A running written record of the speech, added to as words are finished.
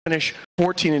finish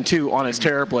 14-2 on his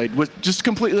Terrorblade was just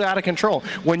completely out of control.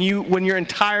 When your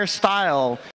entire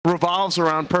style revolves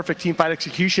around perfect team fight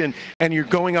execution and you're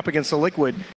going up against a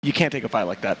Liquid, you can't take a fight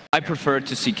like that. I prefer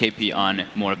to see KP on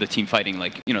more of the team fighting,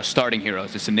 like, you know, starting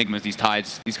heroes, this Enigmas, these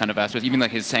Tides, these kind of aspects. Even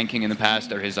like his Sand King in the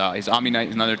past, or his Omni Knight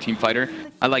is another team fighter.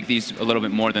 I like these a little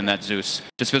bit more than that Zeus.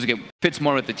 Just feels like it fits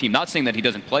more with the team. Not saying that he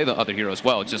doesn't play the other heroes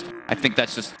well, it's just, I think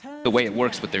that's just the way it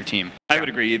works with their team. I would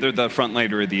agree, either the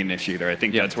frontline or the initiator. I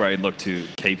think that's where I'd look to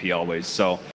KP always.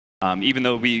 So even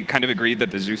though we kind of agreed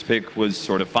that the Zeus pick was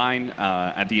sort of fine,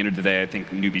 at the end of the day, I think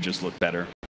Newbee just looked better.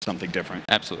 Something different.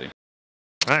 Absolutely.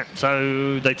 All right,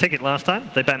 so they take it last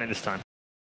time, they ban it this time.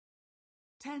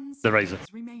 The Razor.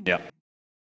 Yeah.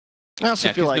 I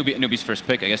also feel like Newbee's first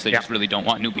pick. I guess they just really don't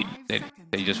want Newbee.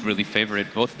 They just really favor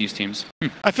it, both of these teams.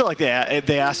 I feel like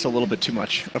they asked a little bit too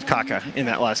much of Kaka in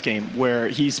that last game, where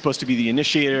he's supposed to be the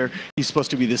initiator, he's supposed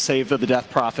to be the save of the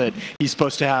Death Prophet, he's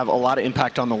supposed to have a lot of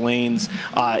impact on the lanes.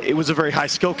 It was a very high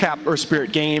skill cap or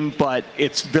spirit game, but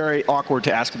it's very awkward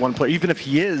to ask one player, even if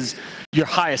he is your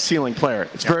highest ceiling player.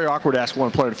 It's very awkward to ask one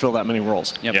player to fill that many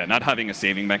roles. Yeah, not having a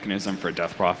saving mechanism for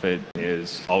Death Prophet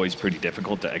is always pretty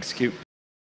difficult to execute.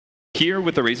 Here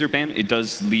with the Razor ban, it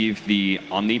does leave the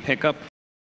Omni pickup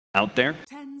out there.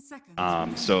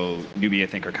 So Newbee, I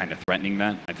think, are kind of threatening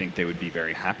that. I think they would be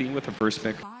very happy with the first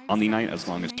pick on the night as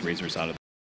long as Razor's out of.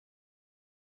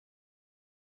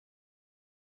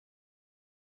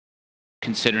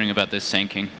 Considering about this Sand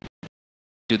King,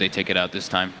 do they take it out this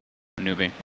time for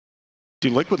Newbee?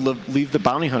 Do Liquid leave the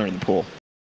Bounty Hunter in the pool?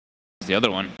 It's the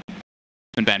other one.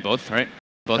 Been banned both, right?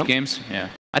 Both games? Yeah.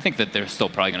 I think that they're still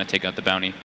probably going to take out the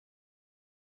Bounty.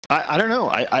 I don't know.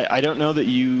 I don't know that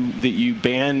you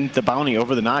ban the Bounty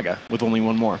over the Naga with only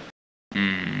one more.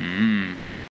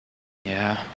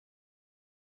 Yeah.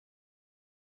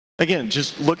 Again,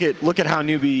 just look at how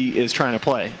Newbee is trying to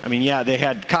play. I mean,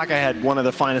 yeah, Kaka had one of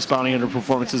the finest Bounty Hunter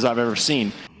performances I've ever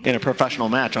seen in a professional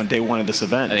match on day one of this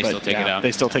event. They still take it out.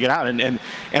 They still take it out, and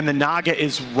the Naga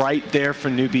is right there for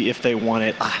Newbee if they want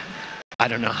it. I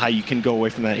don't know how you can go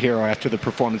away from that hero after the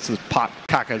performances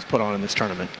Kaka has put on in this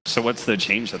tournament. So what's the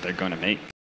change that they're going to make?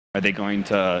 Are they going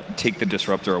to take the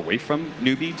Disruptor away from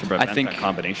Newbee to prevent that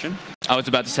combination? I was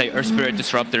about to say Earth Spirit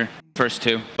Disruptor first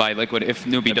two by Liquid if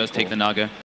Newbee does take the Naga.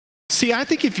 See, I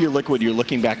think if you're Liquid, you're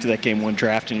looking back to that game one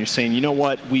draft and you're saying, you know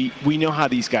what, we know how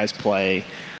these guys play.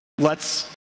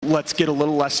 Let's get a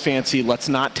little less fancy. Let's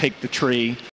not take the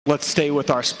tree. Let's stay with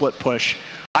our split push.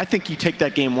 I think you take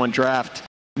that game one draft,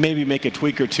 maybe make a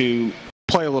tweak or two,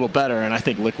 play a little better, and I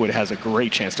think Liquid has a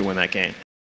great chance to win that game.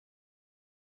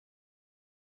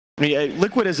 I mean,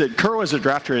 Liquid Kuro as a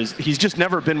drafter, he's just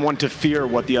never been one to fear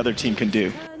what the other team can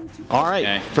do. All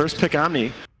right, first pick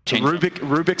Omni.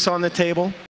 Rubik's on the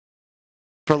table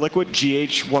for Liquid.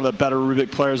 GH, one of the better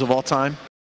Rubik players of all time.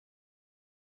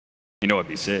 You know what'd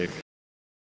be sick?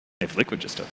 If Liquid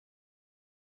just took.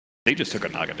 They just took a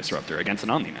Naga Disruptor against an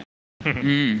Omni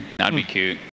Knight. That'd be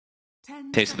cute.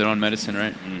 Taste of their own medicine,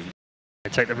 right? I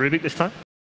take the Rubik this time.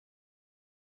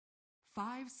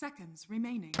 5 seconds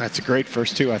remaining. That's a great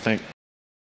first two, I think.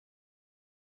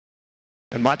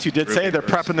 And Matu did say they're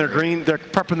prepping their green. They're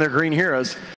prepping their green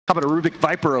heroes. How about a Rubik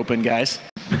Viper open, guys?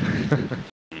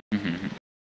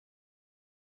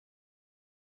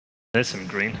 There's some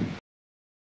green.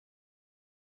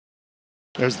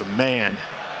 There's the man.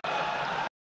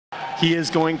 He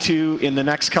is going to, in the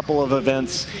next couple of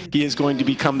events, he is going to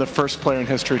become the first player in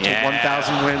history to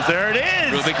 1,000 wins. There it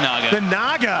is! Rubik Naga. The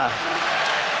Naga!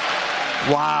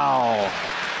 Wow.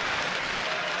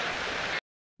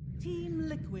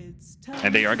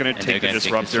 And they are going to take the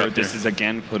Disruptor. This is,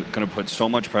 again, going to put so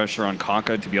much pressure on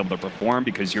Kaka to be able to perform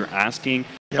because you're asking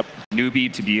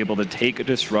Newbee to be able to take a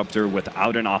Disruptor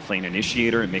without an offlane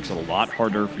initiator. It makes it a lot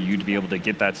harder for you to be able to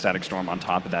get that Static Storm on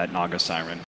top of that Naga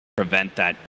Siren. Prevent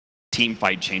that team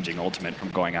fight changing ultimate from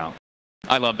going out.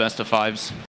 I love best of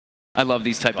fives. I love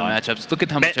these type of matchups. Look at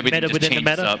how much everything just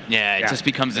changes up. Yeah, it just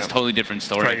becomes this totally different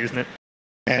story. Right, isn't it?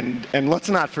 And let's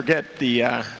not forget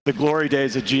the glory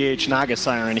days of GH Naga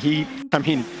Siren. He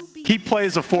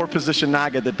plays a 4-position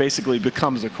Naga that basically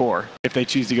becomes a core if they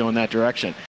choose to go in that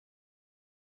direction.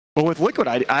 But with Liquid,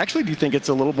 I actually do think it's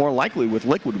a little more likely with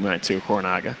Liquid we might see a core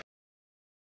Naga.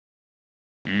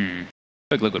 I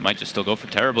think Liquid might just still go for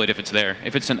Terrorblade if it's there.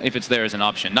 If it's there as an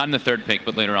option, not in the third pick,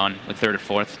 but later on, the third or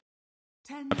fourth.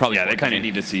 Probably they kind of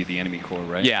need to see the enemy core,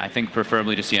 right? Yeah, I think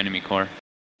preferably to see enemy core.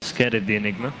 Scared of the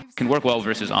Enigma. Can work well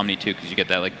versus Omni too, because you get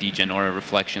that like degen aura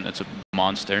reflection. That's a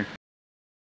monster.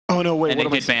 Oh no, wait. And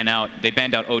they did ban out. They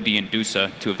banned out OD and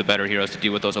Dusa, two of the better heroes to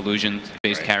deal with those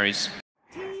illusion-based carries.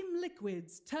 Team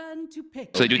Liquid's turn to pick.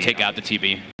 So they do take out the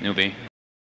TB Newbee.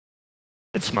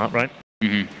 It's smart, right?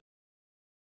 Mm-hmm.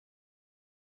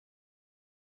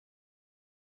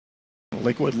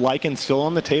 Liquid Lycan still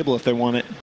on the table if they want it.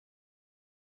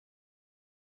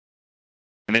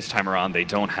 And this time around, they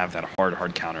don't have that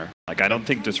hard counter. Like, I don't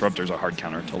think Disruptor's a hard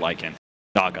counter to Lycan.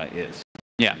 Naga is.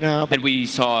 Yeah, no, and we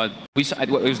saw it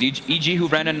was EG who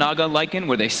ran a Naga Lycan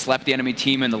where they slept the enemy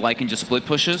team and the Lycan just split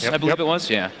pushes, I believe it was,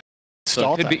 yeah.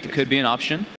 So it could be an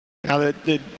option. Now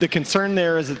the concern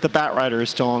there is that the Batrider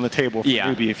is still on the table for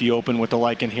Newbee if you open with the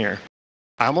Lycan here.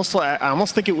 I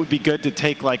almost think it would be good to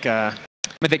take like a...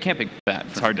 But they can't pick Bat.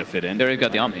 It's hard to fit in. They already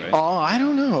got the Omni, right? Oh, I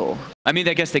don't know. I mean,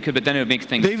 I guess they could, but then it would make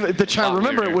things...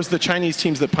 Remember, it was the Chinese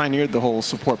teams that pioneered the whole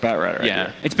support Batrider idea.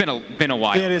 Yeah, it's been a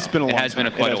while. Yeah, it's been a long time. It has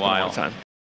been quite a while.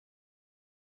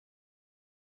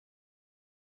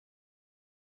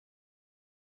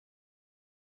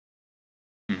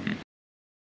 Mm-hmm.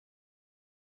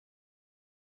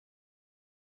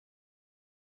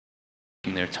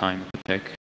 Taking their time to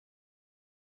pick.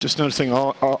 Just noticing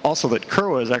also that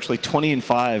Kurwa is actually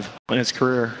 20-5 in his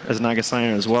career as Naga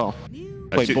Signer as well.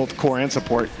 Played both core and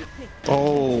support.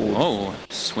 Oh,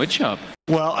 switch up.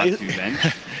 Well,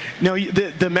 no,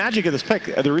 the magic of this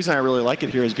pick, the reason I really like it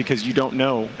here is because you don't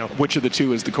know which of the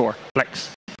two is the core.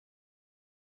 Flex.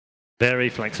 Very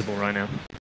flexible right now.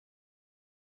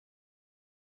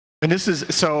 And this is,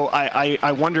 so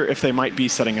I wonder if they might be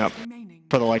setting up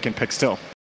for the Lycan pick still.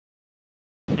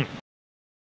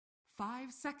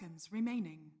 5 seconds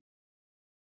remaining.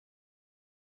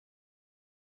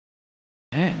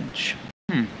 Venge.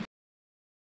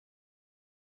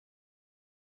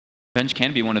 Venge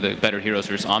can be one of the better heroes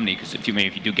versus Omni, because if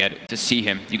you do get to see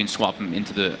him, you can swap him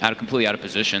into completely out of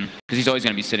position, because he's always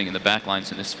going to be sitting in the back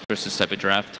lines in this versus type of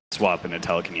draft. Swap into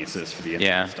telekinesis for the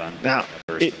instance done. Now,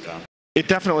 it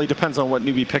definitely depends on what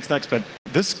Newbee picks next, but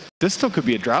this still could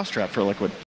be a draw strap for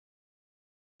Liquid.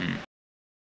 I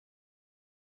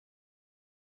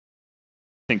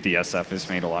think the SF is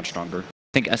made a lot stronger.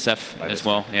 I think SF as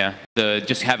well, yeah.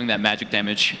 Just having that magic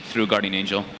damage through Guardian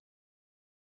Angel.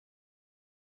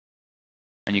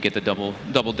 And you get the double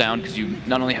down because you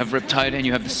not only have Riptide and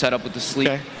you have the setup with the sleep.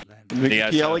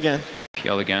 Okay. PL again.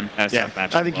 PL again.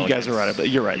 SF I think you guys are right, but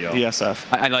you're right. The SF.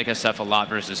 I like SF a lot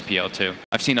versus PL too.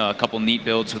 I've seen a couple neat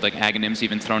builds with like Aghanims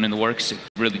even thrown in the works. It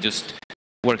really just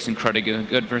works incredibly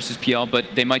good versus PL, but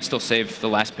they might still save the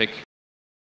last pick.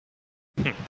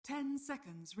 10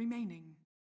 seconds remaining.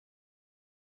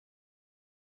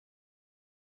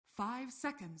 5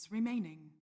 seconds remaining.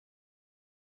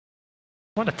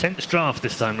 What a tense draft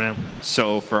this time round.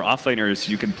 So for offlaners,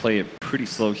 you can play it pretty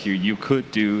slow here. You could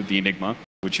do the Enigma,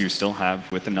 which you still have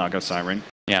with the Naga Siren.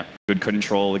 Yeah. Good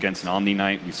control against an Omni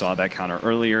Knight. We saw that counter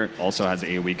earlier. Also has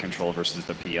AoE control versus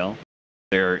the PL.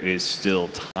 There is still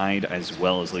Tide as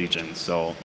well as Legion.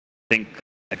 So I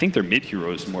think their mid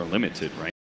hero is more limited,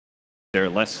 right? They're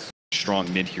less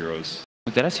strong mid heroes.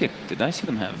 Did I see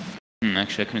them have?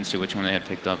 Actually, I couldn't see which one they had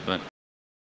picked up, but.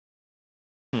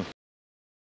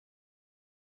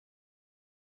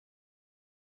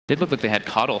 Did look like they had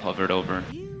Coddle hovered over.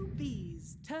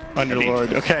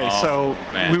 Underlord. Okay, so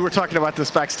we were talking about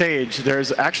this backstage.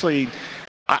 There's actually,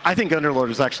 I think Underlord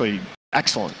is actually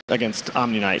excellent against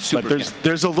Omni Knight, but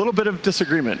there's a little bit of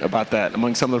disagreement about that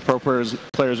among some of the pro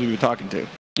players we've been talking to.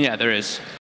 Yeah, there is.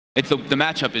 It's the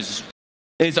matchup is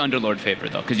Underlord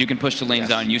favorite though, because you can push the lanes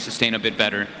down, you sustain a bit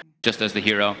better just as the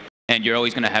hero, and you're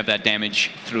always going to have that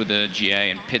damage through the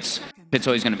GA, and Pit's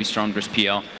always going to be strong versus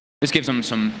PL. This gives them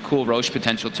some cool Roche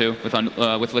potential too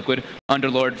with Liquid.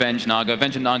 Underlord, Venge, Naga.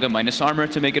 Venge and Naga minus armor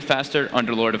to make it faster.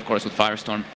 Underlord, of course, with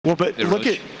Firestorm. Well, but look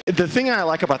at the thing I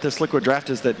like about this Liquid draft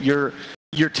is that your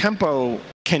tempo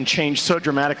can change so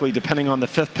dramatically depending on the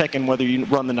 5th pick and whether you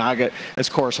run the Naga as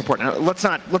core support. Now,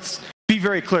 let's be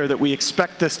very clear that we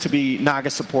expect this to be Naga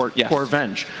support core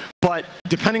Venge. But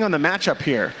depending on the matchup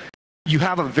here, you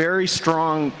have a very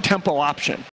strong tempo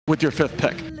option with your 5th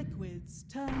pick.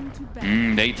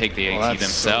 They take the AT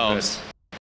themselves. So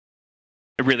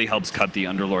it really helps cut the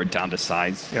Underlord down to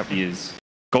size. Yep. He is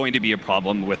going to be a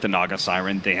problem with the Naga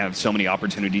Siren. They have so many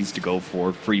opportunities to go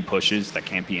for free pushes that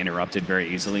can't be interrupted very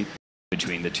easily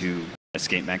between the two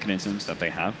escape mechanisms that they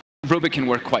have. Rubik can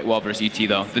work quite well versus ET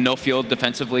though. The no field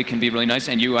defensively can be really nice,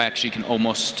 and you actually can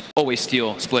almost always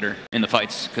steal Splitter in the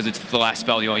fights because it's the last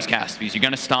spell you always cast. Because you're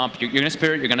going to stomp, you're going to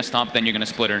Spirit, you're going to stomp, then you're going to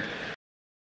Splitter.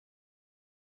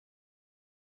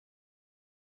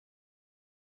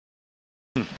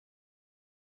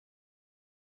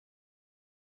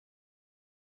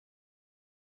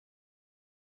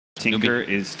 Tinker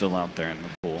is still out there in the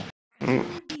pool.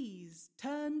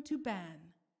 Turn to ban.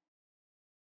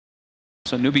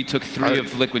 So Newbee took 3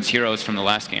 of Liquid's heroes from the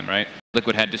last game, right?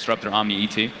 Liquid had Disruptor, Omni,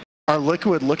 ET. Are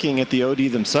Liquid looking at the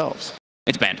OD themselves?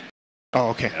 It's banned. Oh,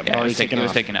 okay. Yeah, it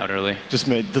was taken out early. Just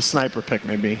made the sniper pick,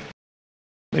 maybe.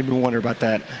 Made me wonder about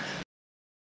that.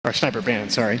 Or sniper ban,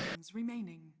 sorry.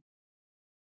 Remaining.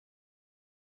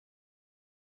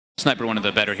 Sniper, one of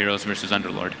the better heroes versus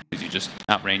Underlord, because you just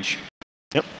outrange.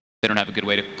 Yep. They don't have a good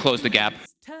way to close the gap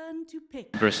Turn to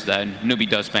pick. versus that. NewBee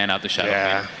does ban out the Shadow.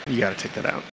 Yeah, you gotta take that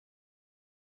out.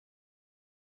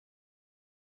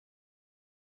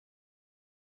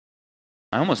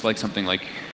 I almost like something like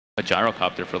a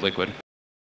gyrocopter for Liquid.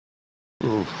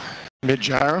 Ooh. Mid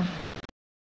gyro?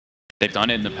 They've done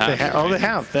it in the past.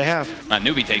 They have.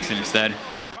 NewBee takes it instead.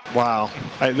 Wow.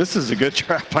 This is a good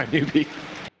trap by NewBee.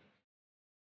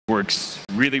 Works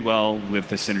really well with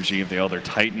the synergy of the other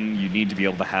Titan. You need to be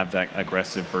able to have that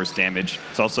aggressive burst damage.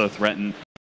 It's also a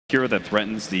hero that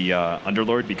threatens the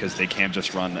Underlord because they can't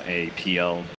just run a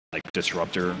PL like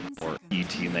Disruptor or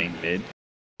ET lane mid.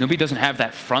 NewBee doesn't have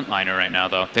that frontliner right now,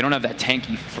 though. They don't have that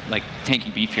tanky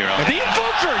beef hero. The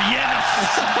Invoker,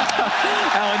 yes!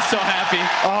 Alan's so happy.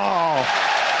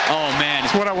 Oh, man.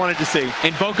 that's what I wanted to see.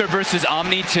 Invoker versus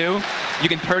Omni too. You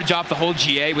can purge off the whole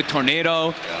GA with Tornado.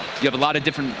 Yeah. You have a lot of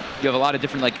different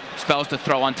like spells to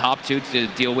throw on top too to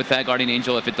deal with that Guardian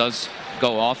Angel if it does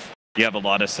go off. You have a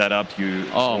lot of setup. For your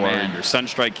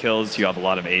Sunstrike kills. You have a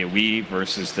lot of AoE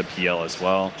versus the PL as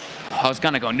well. I was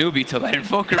gonna go NewBee till that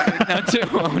Invoker right now too.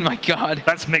 Oh my god.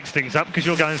 That's mixed things up because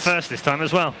you're going first this time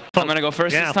as well. I'm gonna go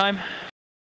first this time.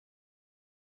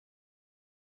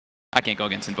 I can't go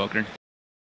against Invoker.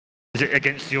 Is it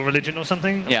against your religion or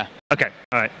something? Yeah. Okay,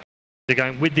 all right. You're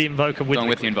going with the Invoker. Going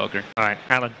with the Invoker. All right,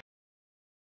 Alan.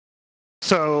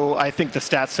 So I think the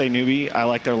stats say NewBee. I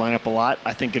like their lineup a lot.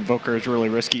 I think Invoker is really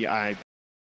risky. I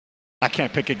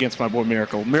can't pick against my boy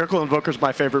Miracle. Miracle Invoker is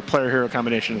my favorite player-hero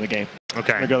combination in the game.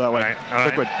 Okay. I go that way. All right.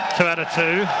 Liquid. 2 out of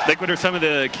 2. Liquid are some of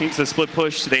the kings of split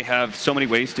push. They have so many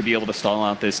ways to be able to stall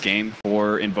out this game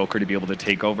for Invoker to be able to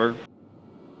take over.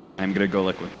 I'm going to go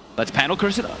Liquid. Let's panel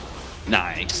curse it up.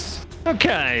 Nice.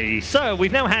 Okay, so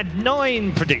we've now had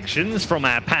 9 predictions from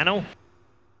our panel.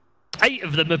 8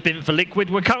 of them have been for Liquid.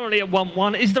 We're currently at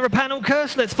 1-1. Is there a panel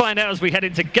curse? Let's find out as we head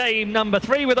into game number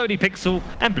 3 with ODPixel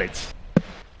and Blitz.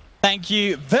 Thank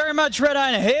you very much, Red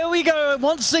Eye. Here we go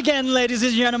once again, ladies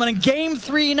and gentlemen, in game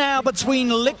 3 now between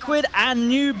Liquid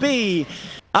and NewBee.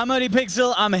 I'm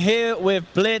ODPixel, I'm here with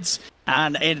Blitz,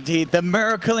 and indeed the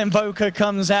Miracle Invoker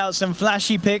comes out. Some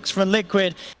flashy picks from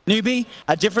Liquid. NewBee,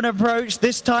 a different approach.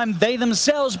 This time they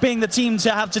themselves being the team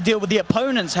to have to deal with the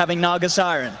opponents having Naga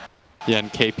Siren. Yeah,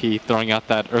 and KP throwing out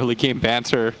that early game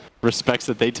banter, respects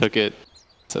that they took it.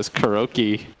 Says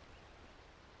Kuroki.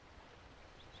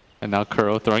 And now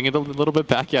Kuro throwing it a little bit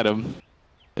back at him.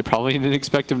 They probably didn't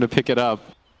expect him to pick it up.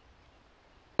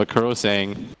 But Kuro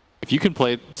saying, if you can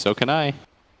play it, so can I.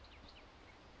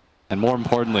 And more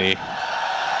importantly,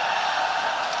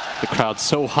 the crowd's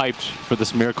so hyped for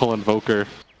this Miracle Invoker.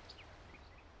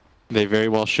 They very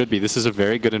well should be. This is a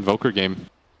very good Invoker game.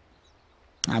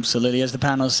 Absolutely, as the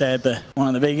panel said, one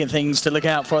of the big things to look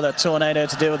out for, that Tornado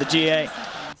to deal with the GA.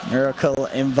 Miracle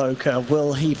Invoker,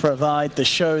 will he provide the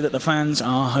show that the fans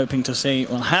are hoping to see?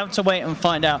 We'll have to wait and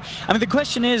find out. I mean, the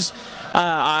question is,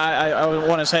 I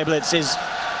want to say, Blitz, is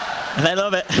they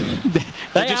love it.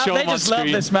 they just love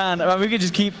this man. I mean, we could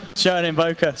just keep showing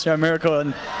Invoker, showing Miracle,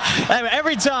 and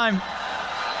every time.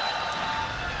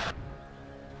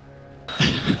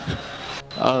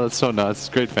 Oh, that's so nuts.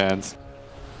 Great fans.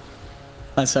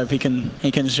 Let's hope he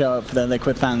can show up for the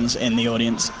Liquid fans in the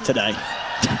audience today.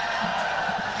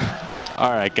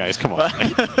 All right, guys, come on.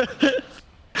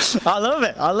 I love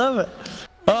it. I love it.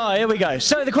 Oh, here we go.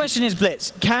 So the question is,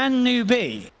 Blitz, can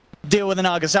NewBee deal with an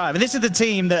Naga Siren? I mean, this is the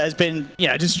team that has been,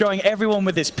 destroying everyone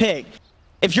with this pick.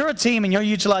 If you're a team and you're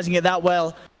utilizing it that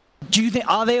well, do you think,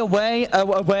 are they aware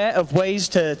of ways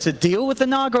to deal with the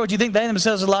Naga, or do you think they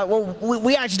themselves are like, well,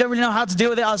 we actually don't really know how to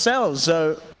deal with it ourselves,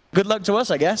 so good luck to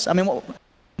us, I guess? I mean,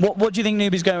 what do you think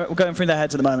NewBee's going through their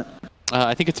heads at the moment?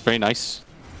 I think it's very nice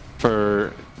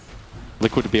for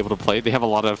Liquid to be able to play. They have a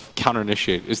lot of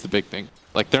counter-initiate is the big thing.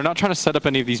 Like, they're not trying to set up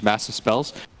any of these massive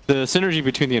spells. The synergy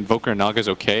between the Invoker and Naga is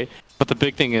okay, but the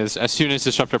big thing is, as soon as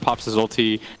Disruptor pops his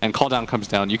ulti and Call Down comes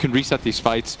down, you can reset these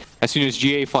fights. As soon as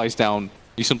GA flies down,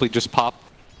 you simply just pop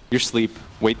your sleep,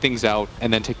 wait things out,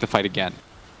 and then take the fight again.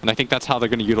 And I think that's how they're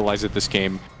going to utilize it this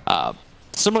game.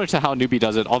 Similar to how NewBee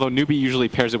does it, although NewBee usually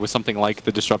pairs it with something like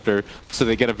the Disruptor, so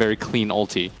they get a very clean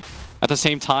ulti. At the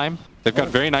same time, they've got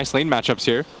very nice lane matchups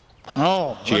here.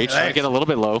 Oh, GH trying to get a little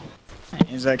bit low.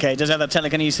 He's okay. Does have that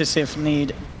telekinesis if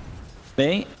need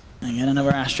be. Again, another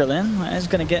Astral in. That is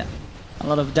going to get a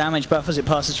lot of damage buff as it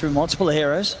passes through multiple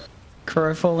heroes.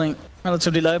 Kuro falling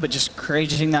relatively low, but just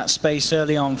creating that space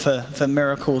early on for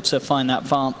Miracle to find that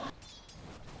farm.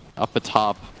 Up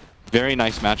atop, very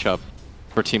nice matchup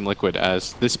for Team Liquid,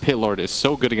 as this Pit Lord is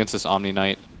so good against this Omni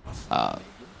Knight. At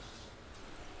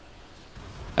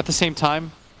the same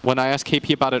time, when I asked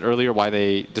KP about it earlier, why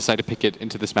they decided to pick it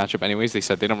into this matchup anyways, they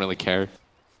said they don't really care.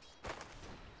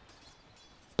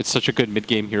 It's such a good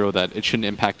mid-game hero that it shouldn't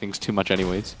impact things too much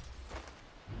anyways.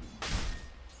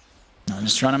 I'm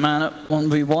just trying to man up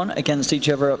 1v1 against each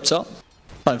other up top.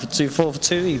 5 for 2, 4 for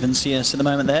 2, even CS at the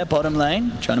moment there. Bottom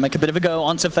lane, trying to make a bit of a go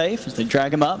onto Faith as they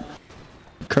drag him up.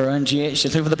 Kuro and GH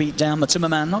just over the beat down.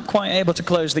 Matuma not quite able to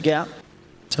close the gap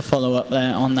to follow up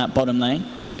there on that bottom lane.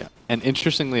 Yeah. And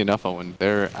interestingly enough, Owen,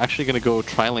 they're actually going to go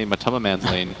tri-lane Matuma Man's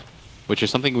lane, which is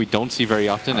something we don't see very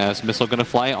often, as missile going to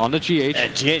fly onto GH.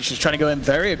 GH is trying to go in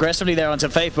very aggressively there onto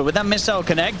Faith, but with that missile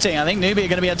connecting, I think Newbee are going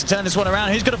to be able to turn this one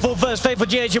around. Who's going to fall first? Faith or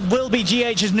GH? It will be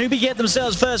GH as Newbee get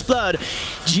themselves first blood.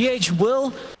 GH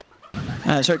will...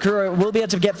 Kuro will be able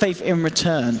to get Faith in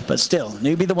return, but still,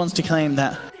 Newbee the ones to claim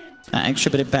that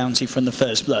extra bit of bounty from the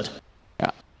first blood.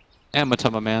 Yeah, and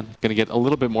Matuma Man going to get a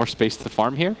little bit more space to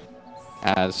farm here,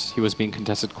 as he was being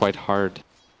contested quite hard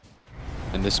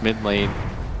in this mid lane.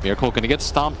 Miracle going to get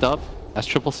stomped up, as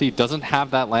Triple C doesn't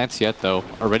have that lance yet though.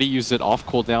 Already used it off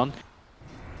cooldown.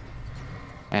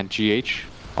 And GH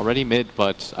already mid,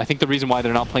 but I think the reason why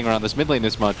they're not playing around this mid lane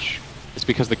as much is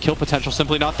because the kill potential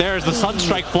simply not there as the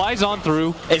Sunstrike flies on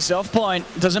through. It's off point,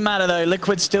 doesn't matter though.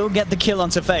 Liquid still get the kill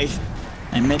onto Faith.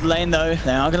 In mid lane though,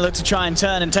 they are going to look to try and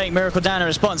turn and take Miracle down in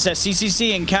response. There's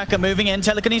CCC and Kaka moving in.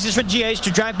 Telekinesis for GH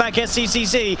to drag back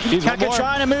SCCC. Kaka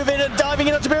trying to move in and diving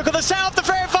in onto Miracle. The south, the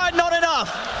verified, not enough.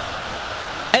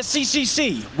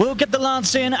 SCCC will get the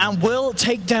lance in and will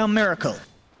take down Miracle.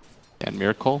 And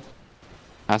Miracle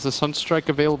has a Sunstrike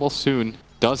available soon.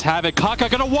 Does have it. Kaka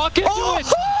going to walk into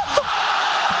it.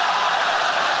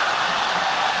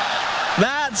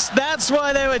 That's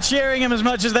why they were cheering him as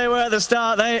much as they were at the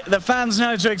start. The fans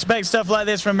know to expect stuff like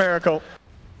this from Miracle.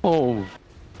 Oh,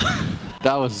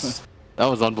 that was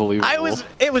unbelievable.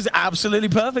 It was absolutely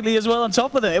perfectly as well on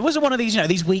top of it. It wasn't one of these,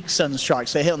 these weak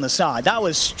Sunstrikes that hit on the side. That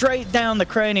was straight down the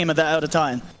cranium of that Elder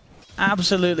Titan.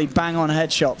 Absolutely bang on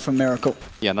headshot from Miracle.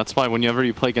 Yeah, and that's why whenever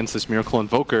you play against this Miracle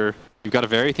Invoker, you've got to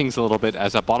vary things a little bit.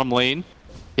 As at bottom lane,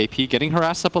 KP getting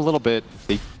harassed up a little bit.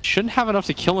 They shouldn't have enough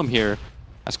to kill him here.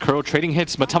 As Kuro trading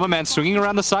hits, Matuma Man swinging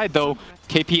around the side though.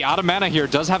 KP out of mana here,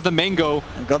 does have the mango.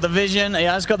 Got the vision, he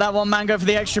has got that one mango for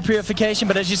the extra purification,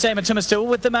 but as you say, Matuma still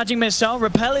with the magic missile.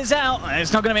 Repel is out,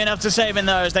 it's not going to be enough to save him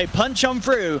though as they punch on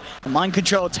through. The mind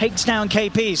control takes down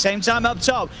KP, same time up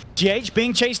top. GH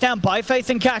being chased down by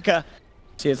Faith and Kaka.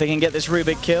 See if they can get this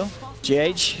Rubik kill.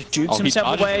 GH jukes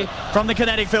himself away from the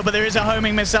kinetic field, but there is a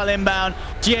homing missile inbound.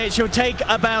 GH will take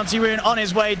a bounty rune on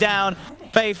his way down.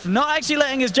 Faith not actually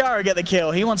letting his Jara get the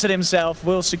kill. He wants it himself.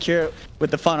 Will secure it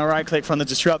with the final right click from the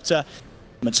Disruptor.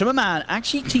 Matuma Man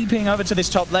actually TPing over to this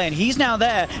top lane. He's now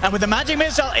there, and with the magic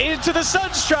missile into the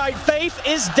Sunstrike, Faith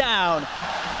is down.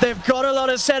 They've got a lot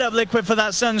of setup, Liquid, for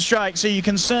that Sunstrike, so you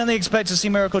can certainly expect to see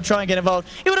Miracle try and get involved.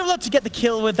 He would have loved to get the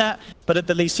kill with that, but at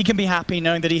the least he can be happy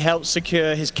knowing that he helped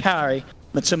secure his carry,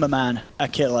 Matuma Man, a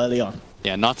kill early on.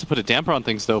 Yeah, not to put a damper on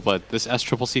things though, but this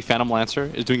SCCC Phantom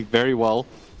Lancer is doing very well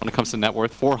when it comes to net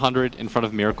worth. 400 in front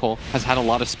of Miracle. Has had a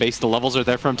lot of space. The levels are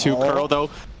there for him too. Kuro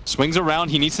though swings around.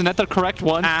 He needs to net the correct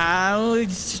one.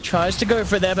 He tries to go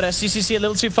for it there, but SCCC a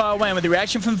little too far away. And with the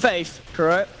reaction from Faith,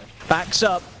 Kuro backs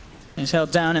up. He's held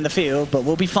down in the field, but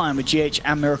will be fine with GH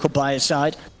and Miracle by his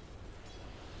side.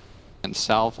 And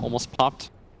Salve almost popped,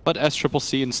 but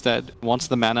SCCC instead wants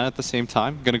the mana at the same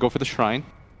time. Gonna go for the Shrine.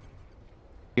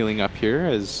 Healing up here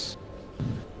as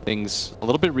things a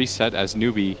little bit reset as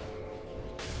Newbee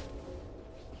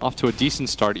off to a decent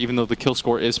start, even though the kill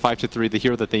score is 5-3, the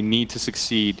hero that they need to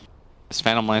succeed. This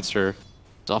Phantom Lancer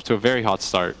is off to a very hot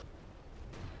start.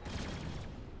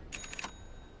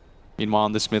 Meanwhile,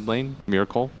 in this mid lane,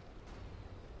 Miracle.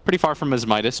 Pretty far from his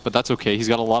Midas, but that's okay. He's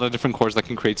got a lot of different cores that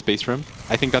can create space for him.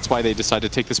 I think that's why they decided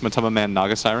to take this Matuma Man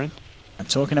Naga Siren. I'm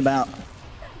talking about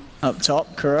up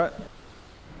top, Kuro.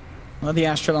 Well, the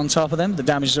Astral on top of them. The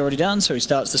damage is already done, so he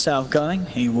starts the south going.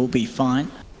 He will be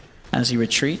fine as he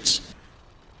retreats.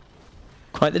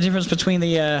 Quite the difference between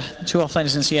the two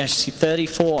offlaners in CS. You see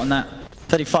 34 on that,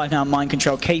 35 now Mind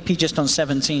Control. KP just on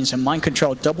 17, so Mind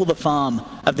Control double the farm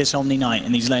of this Omni Knight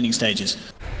in these laning stages.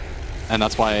 And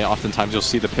that's why oftentimes you'll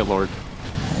see the Pit Lord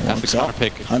That's the counter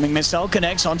pick. Homing missile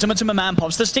connects onto Man,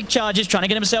 pops the stick charges, trying to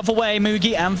get himself away.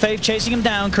 Mugi and Faith chasing him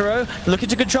down. Kuro looking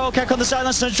to control. Kaka on the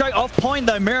sideline. Sunstrike off point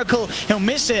though. Miracle, he'll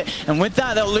miss it. And with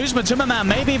that, they'll lose Man,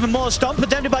 maybe even more. Stomp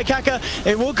attempted by Kaka.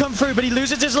 It will come through, but he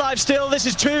loses his life still. This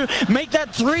is 2. Make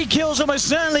that 3 kills almost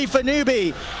certainly for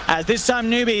Newbee. As this time,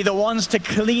 Newbee, the ones to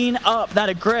clean up that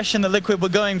aggression that Liquid were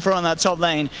going for on that top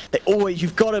lane.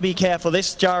 You've got to be careful.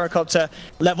 This gyrocopter,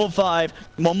 level 5.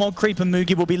 One more creep and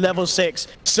Mugi will be level 6.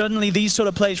 Suddenly, these sort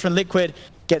of plays from Liquid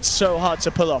get so hard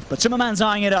to pull off. But Timmerman's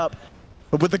eyeing it up.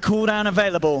 But with the cooldown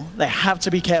available, they have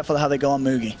to be careful how they go on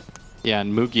Mugi. Yeah,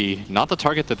 and Mugi, not the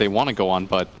target that they want to go on,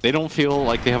 but they don't feel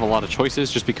like they have a lot of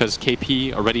choices just because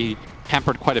KP already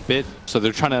hampered quite a bit, so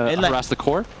they're trying to harass the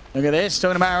core. Look at this,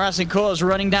 talking about harassing cores,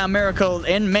 running down Miracle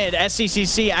in mid,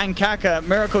 SCCC and Kaka.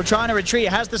 Miracle trying to retreat,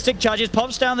 has the stick charges,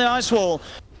 pops down the ice wall,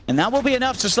 and that will be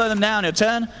enough to slow them down. He'll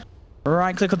turn,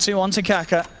 right click or 2 onto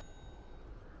Kaka.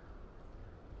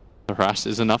 The harass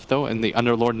is enough though, and the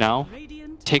Underlord now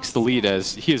takes the lead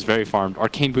as he is very farmed.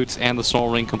 Arcane Boots and the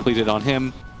Soul Ring completed on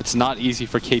him. It's not easy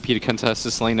for KP to contest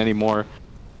this lane anymore.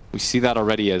 We see that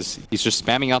already as he's just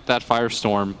spamming out that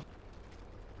Firestorm.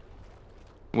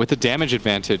 With the damage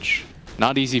advantage,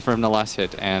 not easy for him to last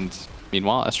hit. And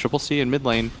meanwhile, SCCC in mid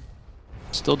lane,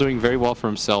 still doing very well for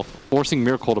himself, forcing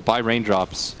Miracle to buy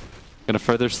raindrops. Gonna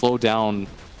further slow down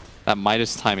that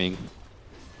Midas timing,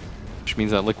 which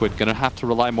means that Liquid gonna have to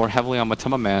rely more heavily on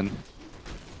Man,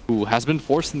 who has been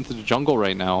forced into the jungle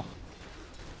right now.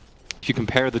 If you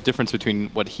compare the difference between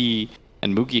what he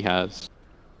and Mugi has,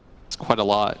 it's quite a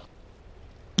lot.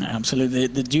 Absolutely.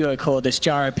 The duo core, this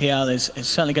Gyro PL, is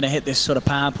certainly going to hit this sort of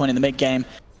power point in the mid game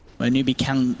where Newbee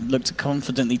can look to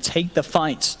confidently take the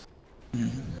fights.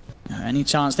 Any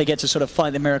chance they get to sort of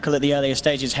fight the Miracle at the earlier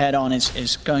stages head on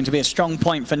is going to be a strong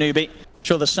point for Newbee.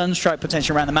 Sure, the Sunstrike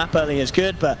potential around the map early is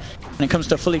good, but when it comes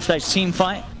to a fully fledged team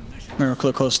fight, Miracle,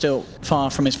 of course, still far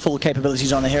from his full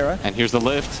capabilities on the hero. And here's the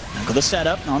lift. Got the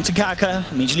setup onto Kaka,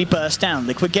 immediately burst down.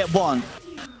 Liquid get 1.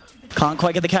 Can't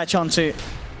quite get the catch onto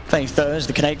Faith though, as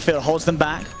the kinetic field holds them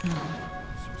back.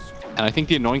 And I think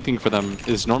the annoying thing for them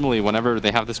is normally whenever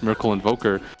they have this Miracle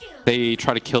Invoker, they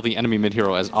try to kill the enemy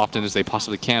mid-hero as often as they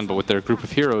possibly can, but with their group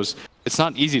of heroes, it's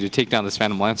not easy to take down this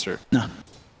Phantom Lancer. No,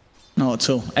 not at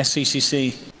all.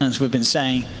 SCCC, as we've been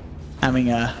saying, having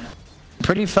a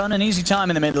pretty fun and easy time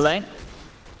in the mid lane.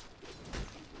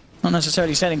 Not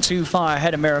necessarily setting too far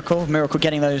ahead of Miracle. Miracle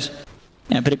getting those,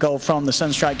 a bit of gold from the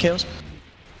Sunstrike kills.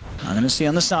 I'm going to see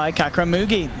on the side, Kaka and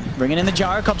Mugi bringing in the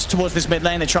Gyrocopter towards this mid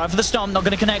lane. They try for the stomp, not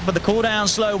going to connect, but the cooldown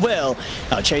slow will.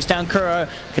 Chase down Kuro.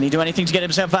 Can he do anything to get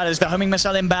himself out? As the homing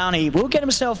missile inbound, he will get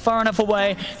himself far enough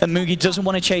away that Mugi doesn't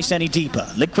want to chase any deeper.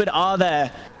 Liquid are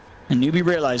there, and Newbee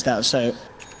realized that, so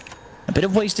a bit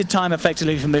of wasted time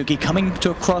effectively for Mugi coming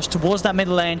to across towards that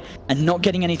middle lane and not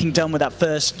getting anything done with that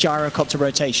first Gyrocopter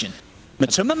rotation. But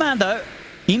Timmerman though,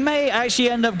 he may actually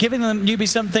end up giving them Newbee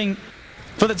something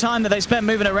for the time that they spent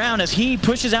moving around as he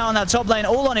pushes out on that top lane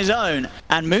all on his own.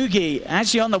 And Mugi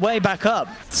actually on the way back up,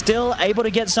 still able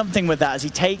to get something with that as he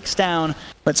takes down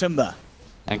Matumba.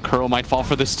 And Kuro might fall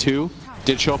for this too.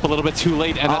 Did show up a little bit too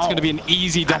late, and that's going to be an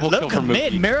easy double kill for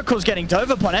Mugi. Miracle's getting dove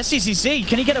upon. SCCC,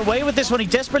 can he get away with this one? He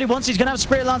desperately wants. He's going to have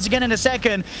Spirit Lance again in a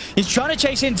second. He's trying to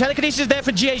chase in. Telekinesis there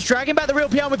for GH, dragging back the real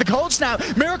PR with the cold snap.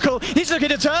 Miracle, he's looking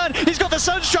to turn. He's got the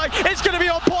Sunstrike. It's going to be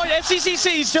on point.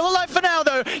 SCCC still alive for now,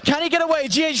 though. Can he get away?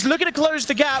 GH looking to close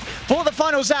the gap for the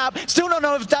final zap. Still not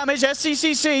enough damage.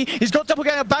 SCCC, he's got double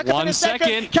gang back up in a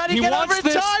second. Can he get over in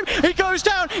time? He goes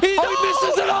down. He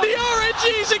misses it up. The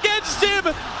RNG's against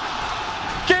him.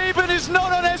 Gaben is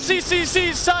not on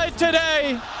SCCC's side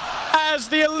today, as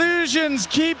the illusions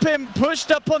keep him pushed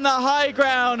up on the high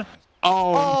ground.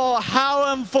 Oh,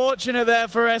 how unfortunate there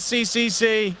for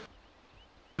SCCC.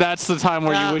 That's the time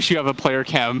where you wish you have a player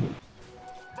cam.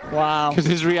 Wow. Because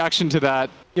his reaction to that,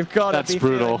 you've got that's to be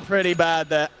brutal. Pretty bad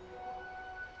there.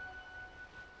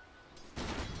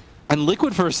 And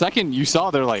Liquid for a second, you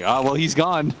saw they're like, oh, well, he's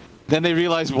gone. Then they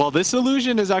realized, well, this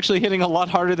illusion is actually hitting a lot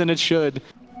harder than it should.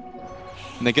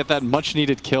 And they get that much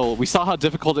needed kill. We saw how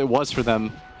difficult it was for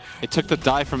them. It took the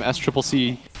dive from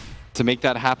SCCC to make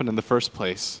that happen in the first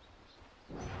place.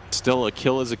 Still, a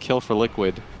kill is a kill for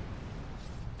Liquid.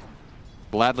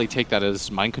 Gladly take that as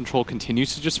Mind Control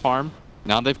continues to just farm.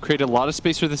 Now they've created a lot of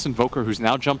space for this Invoker, who's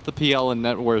now jumped the PL in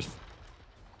net worth.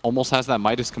 Almost has that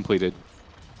Midas completed.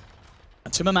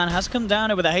 Timmerman has come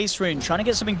down with a haste rune, trying to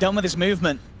get something done with his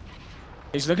movement.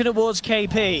 He's looking towards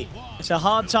KP. It's a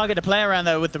hard target to play around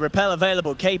though with the repel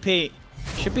available. KP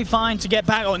Should be fine to get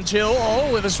back until,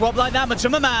 oh, with a swap like that,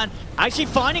 Matuma actually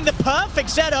finding the perfect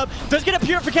setup. Does get a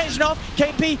purification off.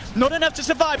 KP, not enough to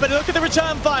survive, but look at the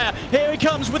return fire. Here he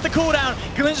comes with the cooldown.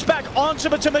 Glimpse back onto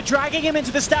Matuma, dragging him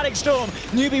into the static storm.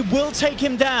 Newbee will take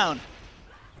him down.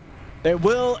 They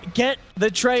will get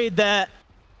the trade there,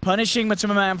 punishing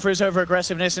Matuma for his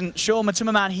over-aggressiveness. And sure,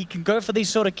 Matuma, he can go for these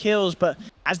sort of kills, but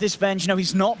as this Venge, you know,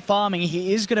 he's not farming.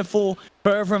 He is going to fall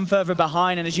further and further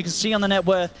behind. And as you can see on the net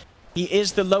worth, he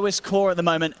is the lowest core at the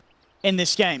moment in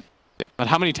this game. But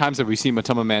how many times have we seen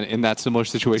Matuma in that similar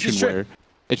situation where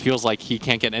it feels like he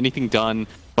can't get anything done,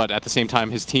 but at the same time,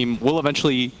 his team will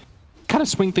eventually kind of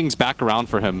swing things back around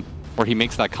for him, or he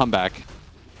makes that comeback.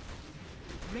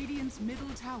 Radiant's middle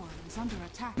tower is under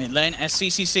attack. Mid lane,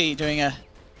 SCCC doing a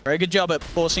very good job at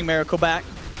forcing Miracle back.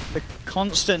 The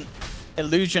constant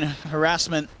illusion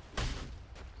harassment.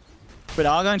 But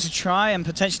are going to try and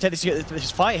potentially take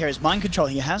this fight here. His mind control.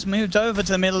 He has moved over to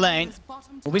the middle lane.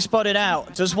 Will be spotted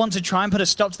out. Does want to try and put a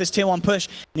stop to this tier 1 push.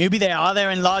 Newbee, they are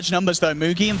there in large numbers though.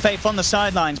 Mugi and Faith on the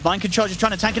sidelines. Mind control just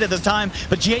trying to tank it at the time,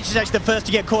 but GH is actually the first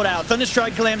to get caught out.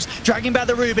 Thunderstrike glimpse, dragging back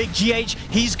the Rubik. GH,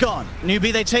 he's gone.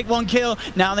 Newbee, they take 1 kill.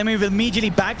 Now they move immediately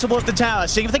back towards the tower,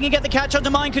 seeing if they can get the catch onto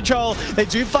mind control. They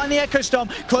do find the Echo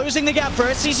Stomp, closing the gap for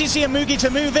SCCC and Mugi to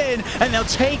move in, and they'll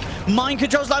take mind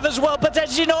control's life as well.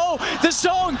 Potentially, no, the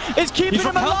song is keeping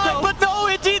him alive, but no,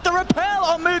 indeed, the repel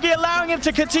on Mugi, allowing him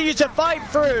to continue to fight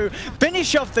through,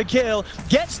 finish off the kill,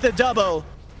 gets the double,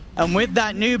 and with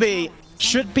that, Newbee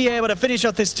should be able to finish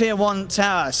off this tier 1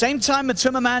 tower. Same time,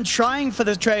 Matuma trying for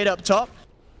the trade up top.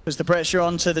 Puts the pressure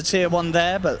onto the tier 1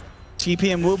 there, but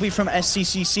TPM will be from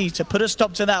SCCC to put a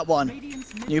stop to that one.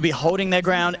 Newbee holding their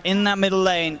ground in that middle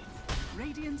lane.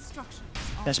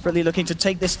 Desperately looking to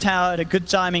take this tower at a good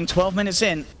timing, 12 minutes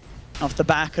in, off the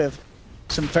back of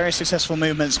some very successful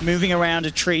movements, moving around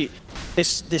a treat.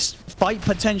 This fight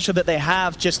potential that they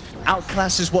have just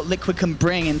outclasses what Liquid can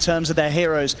bring in terms of their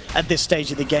heroes at this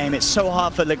stage of the game. It's so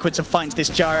hard for Liquid to fight this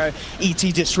Gyro ET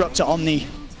Disruptor Omni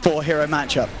 4-hero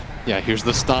matchup. Yeah, here's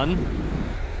the stun.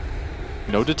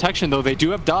 No detection though, they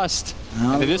do have dust.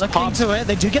 It is looking to it.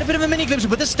 They do get a bit of a mini glimpse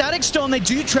with the static storm. They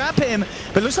do trap him,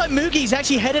 but it looks like Mugi's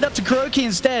actually headed up to Kuroki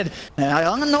instead.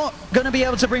 I'm not going to be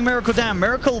able to bring Miracle down.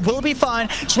 Miracle will be fine.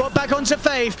 Swap back onto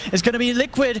Faith. It's going to be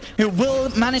Liquid who will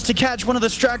manage to catch one of the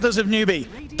stragglers of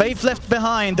Newbee. Faith left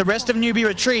behind. The rest of Newbee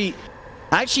retreat.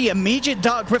 Actually, immediate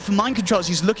Dark Grip for mind controls.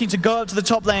 He's looking to go up to the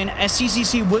top lane.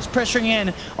 SCCC was pressuring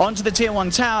in onto the tier 1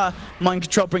 tower. Mind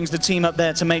control brings the team up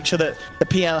there to make sure that the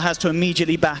PL has to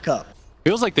immediately back up.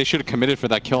 Feels like they should have committed for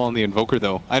that kill on the Invoker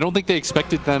though. I don't think they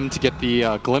expected them to get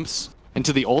the glimpse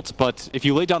into the ult, but if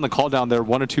you lay down the call down there,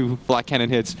 1 or 2 flat cannon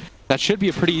hits, that should be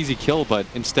a pretty easy kill, but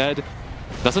instead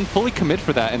doesn't fully commit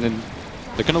for that, and then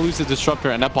they're going to lose the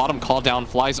Disruptor, and that bottom call down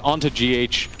flies onto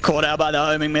GH. Caught out by the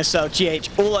homing missile. GH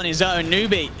all on his own.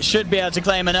 Newbee should be able to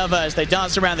claim another as they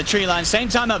dance around the tree line. Same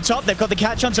time up top, they've got the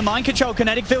catch onto mind control.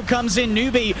 Kinetic field comes in.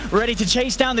 Newbee ready to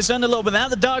chase down this Underlord without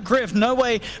the Dark Griff. No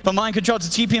way for mind control to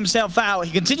TP himself out.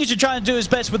 He continues to try and do his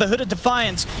best with the Hood of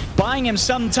Defiance, buying him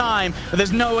some time, but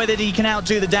there's no way that he can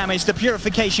outdo the damage. The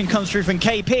purification comes through from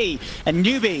KP, and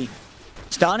Newbee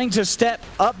starting to step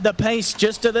up the pace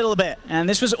just a little bit. And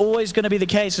this was always going to be the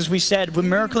case, as we said, with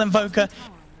Miracle Invoker.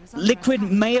 Liquid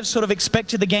may have sort of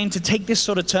expected the game to take this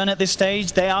sort of turn at this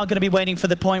stage. They are going to be waiting for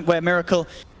the point where Miracle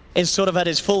is sort of at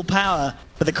his full power.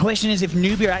 But the question is if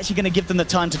Newbee are actually going to give them the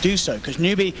time to do so. Because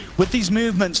Newbee, with these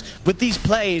movements, with these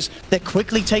plays, they're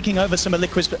quickly taking over some of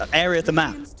Liquid's area of the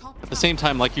map. At the same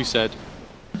time, like you said,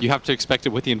 you have to expect it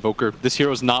with the Invoker. This hero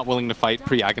is not willing to fight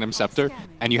pre-Aghanim Scepter,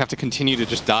 and you have to continue to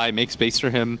just die, make space for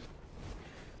him,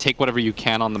 take whatever you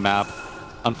can on the map.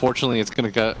 Unfortunately, it's going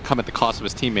to come at the cost of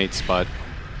his teammates,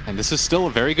 and this is still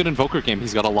a very good Invoker game.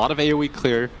 He's got a lot of AoE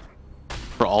clear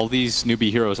for all these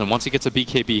Newbee heroes, and once he gets a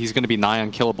BKB, he's going to be nigh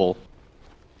unkillable.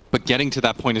 But getting to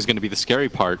that point is going to be the scary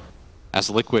part, as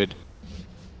Liquid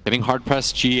getting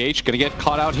hard-pressed. GH gonna get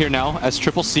caught out here now as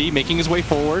Triple C making his way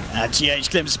forward.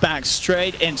 GH glimpses back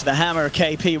straight into the hammer of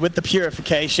KP with the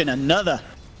purification. Another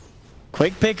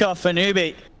quick pick off for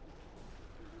Newbee.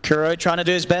 Kuro trying to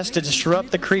do his best to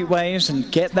disrupt the creep waves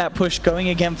and get that push going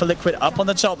again for Liquid up on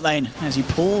the top lane as he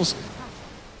pulls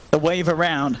the wave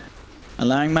around,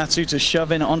 allowing Matsu to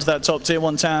shove in onto that top tier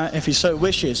 1 tower if he so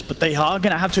wishes. But they are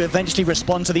going to have to eventually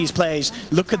respond to these plays.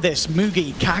 Look at this.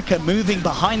 Mugi, Kaka moving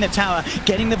behind the tower,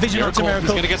 getting the vision onto Miracle.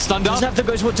 He's going to get stunned up.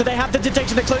 Do they have the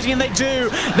detection? They're closing, and they do.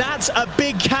 That's a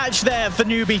big catch there for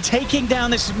Newbee, taking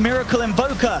down this Miracle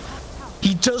Invoker.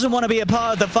 He doesn't want to be a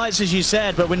part of the fights, as you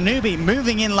said, but with Newbee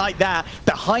moving in like that,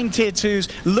 behind tier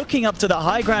 2s, looking up to the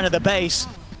high ground of the base,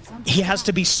 he has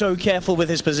to be so careful with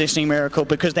his positioning, Miracle,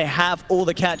 because they have all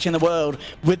the catch in the world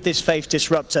with this Faith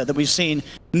Disruptor that we've seen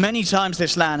many times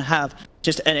this LAN have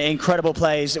just an incredible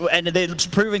plays. And it's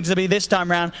proving to be this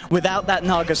time around without that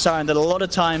Naga Siren that a lot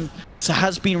of time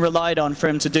has been relied on for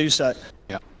him to do so.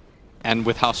 Yeah. And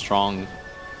with how strong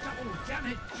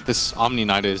this Omni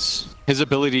Knight is, his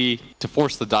ability to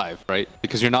force the dive, right?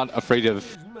 Because you're not afraid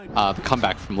of the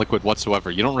comeback from Liquid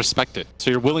whatsoever. You don't respect it. So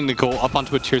you're willing to go up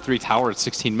onto a tier 3 tower at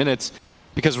 16 minutes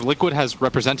because Liquid has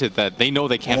represented that they know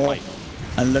they can't fight.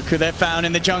 And look who they found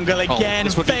in the jungle again.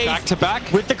 This would be back to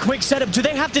back. With the quick setup. Do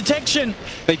they have detection?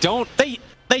 They don't. They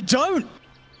don't.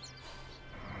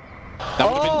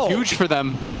 That would have been huge for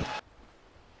them.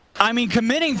 I mean,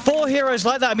 committing 4 heroes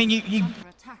like that, I mean,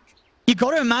 you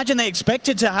got to imagine they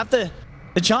expected to have the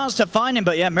chance to find him,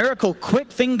 but yeah, Miracle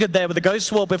quick-fingered there with the Ghost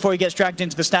Sword before he gets dragged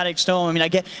into the Static Storm. I mean, I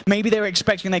get maybe they were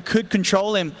expecting they could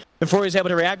control him before he was able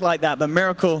to react like that, but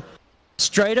Miracle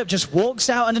straight up just walks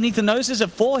out underneath the noses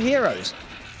of 4 heroes.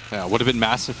 Yeah, would have been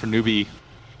massive for Newbee.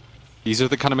 These are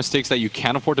the kind of mistakes that you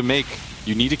can't afford to make.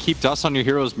 You need to keep dust on your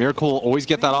heroes. Miracle will always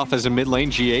get that off as a mid lane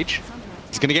GH.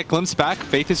 He's going to get glimpsed back.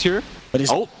 Faith is here. But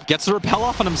gets the repel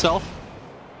off on himself.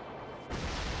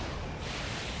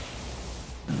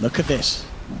 Look at this.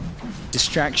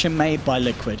 Distraction made by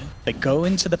Liquid. They go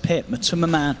into the pit. Matuma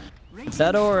Man, with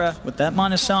that aura, with that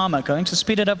minus armor, going to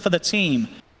speed it up for the team.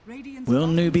 Will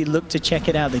Newbee look to check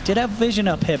it out? They did have vision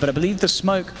up here, but I believe the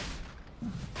smoke...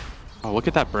 Oh, look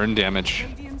at that burn damage.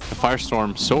 The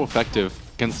Firestorm, so effective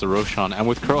against the Roshan. And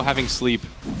with Crow having sleep,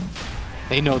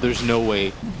 they know there's no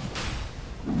way.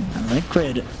 And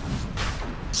Liquid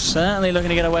certainly looking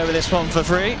to get away with this one for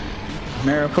free.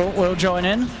 Miracle will join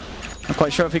in. Not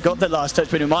quite sure if he got the last touch,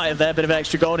 but he might have there. Bit of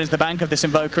extra gold into the bank of this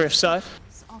Invoker, if so.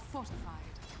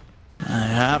 I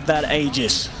have that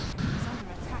Aegis.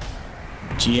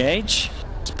 GH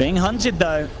is being hunted,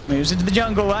 though. Moves into the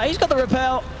jungle. He's got the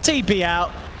repel. TP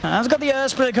out. He's got the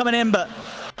Earth Splitter coming in, but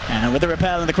with the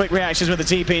repel and the quick reactions with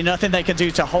the TP, nothing they can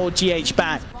do to hold GH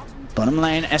back. Bottom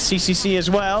lane, SCCC as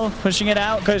well, pushing it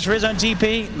out, goes for his own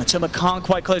TP. Matuma can't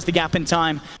quite close the gap in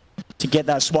time to get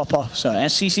that swap off. So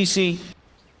SCCC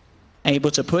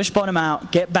able to push bottom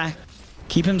out, get back,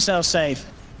 keep himself safe.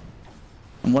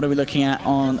 And what are we looking at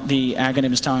on the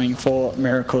Aghanim's timing for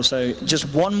Miracle? So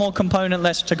just one more component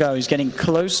left to go. He's getting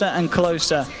closer and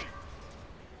closer.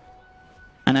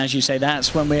 And as you say,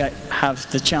 that's when we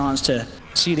have the chance to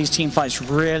see these team fights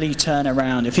really turn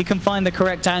around. If he can find the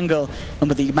correct angle, and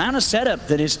with the amount of setup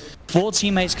that his 4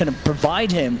 teammates can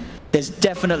provide him, there's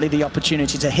definitely the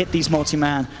opportunity to hit these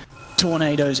multi-man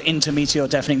tornadoes into Meteor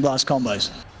Deafening Blast combos.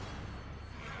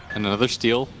 And another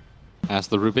steal as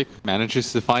the Rubik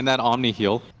manages to find that Omni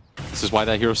heal. This is why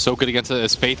that hero's so good against it,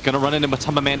 as Faith gonna run into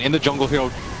Matuma Man in the jungle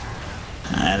hero.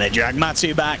 They drag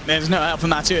Matu back. There's no help for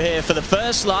Matu here for the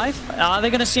first life. Are they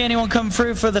going to see anyone come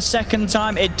through for the second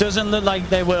time? It doesn't look like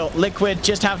they will. Liquid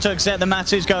just have to accept the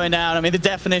Matu's going down. I mean, the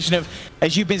definition of,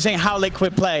 as you've been saying, how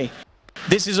Liquid play.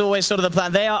 This is always sort of the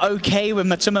plan. They are okay with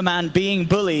Matuma Man being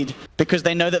bullied because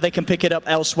they know that they can pick it up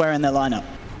elsewhere in their lineup.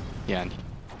 Yeah, and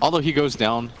although he goes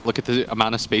down, look at the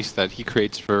amount of space that he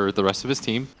creates for the rest of his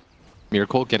team.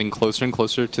 Miracle getting closer and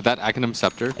closer to that Aghanim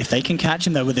Scepter. If they can catch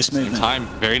him, though, with this movement.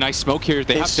 Very nice smoke here.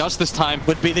 They have dust this time.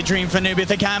 Would be the dream for Newbee if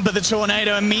they can, but the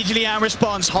Tornado immediately out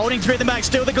response. Holding through the back,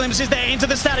 still the glimpses there into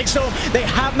the Static Storm. They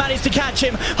have managed to catch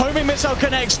him. Homing Missile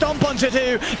connect, stomp onto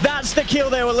 2. That's the kill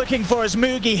they were looking for as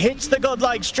Mugi hits the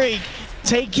godlike streak,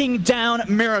 taking down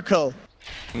Miracle.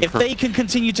 If they can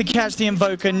continue to catch the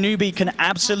Invoker, Newbee can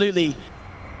absolutely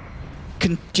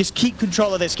just keep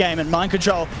control of this game, and Mind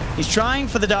Control, he's trying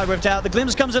for the Dark Rift out. The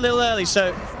glimpse comes a little early,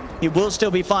 so he will still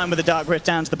be fine with the Dark Rift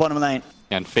down to the bottom lane.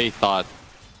 And Faith thought,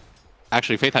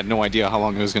 actually Faith had no idea how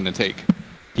long it was going to take.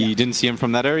 He didn't see him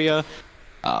from that area.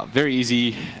 Very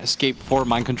easy escape for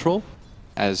Mind Control,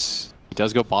 as he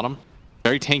does go bottom.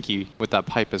 Very tanky with that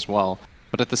pipe as well,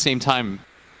 but at the same time,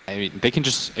 I mean, they can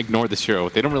just ignore this hero.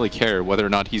 They don't really care whether or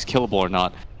not he's killable or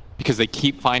not, because they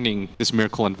keep finding this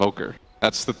Miracle Invoker.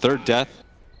 That's the 3rd death.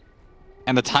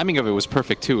 And the timing of it was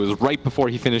perfect too. It was right before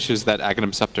he finishes that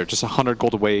Aghanim Scepter. Just 100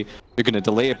 gold away. You're going to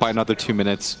delay it by another 2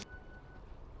 minutes.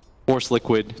 Force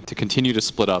Liquid to continue to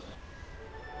split up.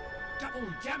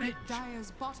 Dire's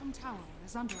bottom tower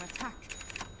is under attack.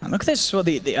 And look at this, well,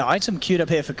 the item queued up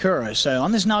here for Kuro. So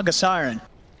on this Naga Siren,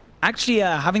 actually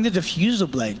having the Diffusal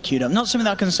Blade queued up. Not something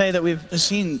that I can say that we've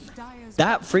seen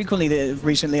that frequently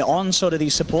recently on sort of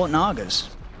these support Nagas.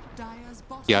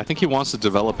 Yeah, I think he wants to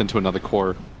develop into another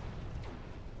core.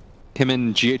 Him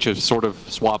and GH have sort of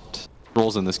swapped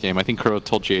roles in this game. I think Kuro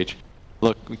told GH,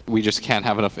 look, we just can't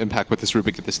have enough impact with this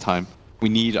Rubik at this time. we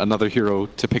need another hero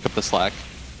to pick up the slack.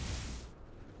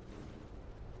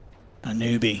 A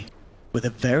Newbee with a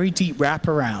very deep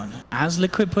wraparound as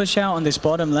Liquid push out on this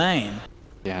bottom lane.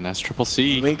 Yeah, and that's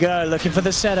CCC. Here we go, looking for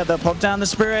the setup. They'll pop down the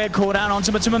Spirit, call down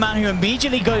onto Matuma, who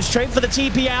immediately goes straight for the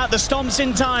TP out. The Stomp's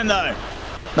in time, though.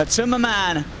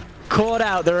 Matuma caught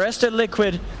out. The rest of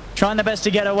Liquid trying their best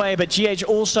to get away, but GH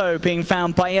also being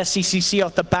found by SCCC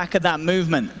off the back of that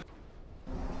movement.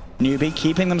 Newbee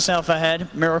keeping themselves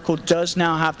ahead. Miracle does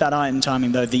now have that item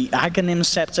timing, though. The Aghanim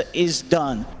Scepter is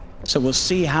done. So we'll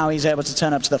see how he's able to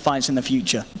turn up to the fights in the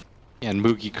future. And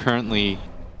Mugi currently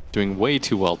doing way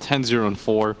too well.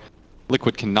 10-0-4.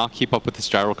 Liquid cannot keep up with this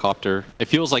gyrocopter. It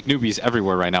feels like Newbee's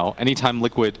everywhere right now. Anytime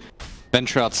Liquid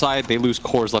venture outside, they lose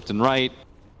cores left and right.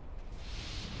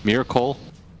 Miracle,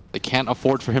 they can't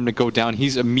afford for him to go down.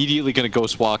 He's immediately going to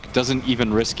ghost walk. Doesn't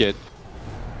even risk it.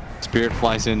 Spirit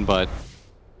flies in, but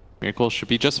Miracle should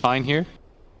be just fine here.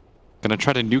 Gonna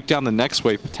try to nuke down the next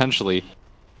wave, potentially.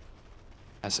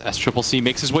 As SCCC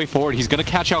makes his way forward, he's gonna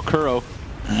catch out Kuro.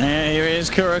 Here he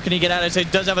is, Kuro. Can he get out of it?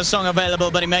 He does have a song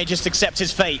available, but he may just accept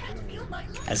his fate.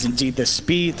 As indeed, the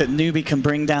speed that Newbee can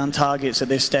bring down targets at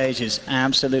this stage is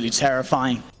absolutely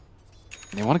terrifying.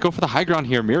 They want to go for the high ground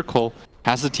here. Miracle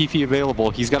has the TP available.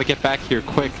 He's got to get back here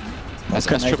quick. As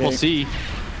SCCC,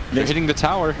 they're hitting the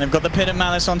tower. They've got the Pit of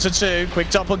Malice onto 2. Quick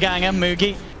doppelganger,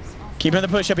 Mugi. Keeping the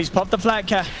push-up. He's popped the flat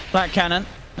cannon.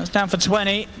 That's down for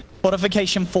 20.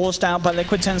 Fortification forced out by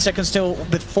Liquid. 10 seconds still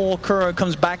before Kuro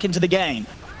comes back into the game.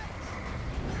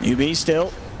 Newbee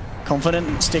still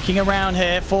confident, sticking around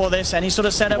here for this. Any sort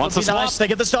of setup would be nice. They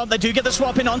get the stop. They do get the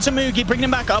swap in onto Mugi, bringing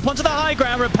him back up onto the high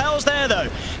ground. Repels there, though.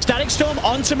 Static Storm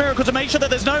onto Miracle to make sure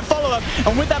that there's no follow-up.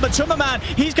 And with that Matuma,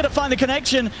 he's going to find the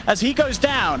connection as he goes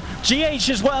down. GH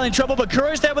as well in trouble, but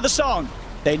Kuro's there with the song.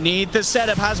 They need the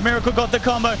setup. Has Miracle got the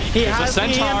combo? He has the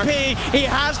EMP, he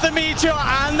has the Meteor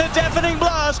and the Deafening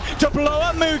Blast to blow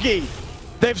up Mugi.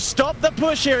 They've stopped the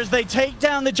push here as they take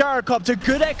down the Gyrocopter.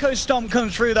 Good Echo Stomp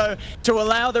comes through, though, to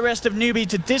allow the rest of Newbee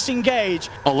to disengage.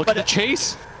 Oh, look at the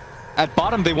chase. At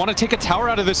bottom, they want to take a tower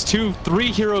out of this too. 3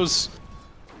 heroes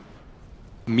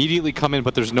immediately come in,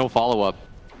 but there's no follow-up.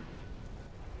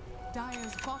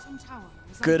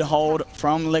 Good hold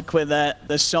from Liquid there.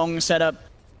 The song setup,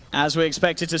 as we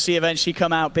expected to see eventually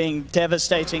come out, being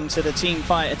devastating to the team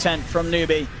fight attempt from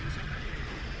Newbee.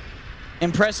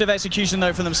 Impressive execution,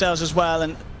 though, for themselves as well,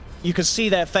 and you can see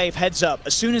their faith heads up.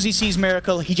 As soon as he sees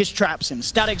Miracle, he just traps him.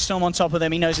 Static Storm on top of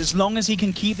them. He knows as long as he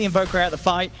can keep the Invoker out of the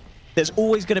fight, there's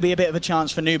always going to be a bit of a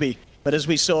chance for Newbee. But as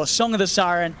we saw, Song of the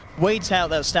Siren waits out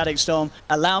that Static Storm,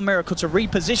 allow Miracle to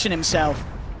reposition himself,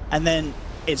 and then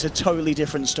it's a totally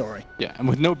different story. Yeah, and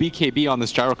with no BKB on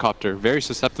this Gyrocopter, very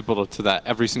susceptible to that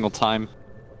every single time.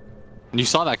 And you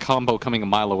saw that combo coming a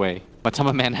mile away.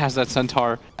 Matuma has that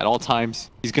Centaur at all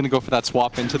times. He's going to go for that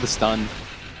swap into the stun.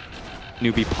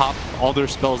 Newbee pop all their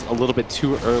spells a little bit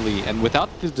too early. And without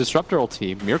the Disruptor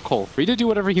ulti, Miracle, free to do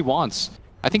whatever he wants.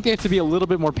 I think they have to be a little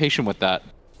bit more patient with that.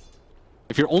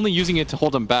 If you're only using it to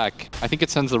hold him back, I think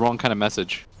it sends the wrong kind of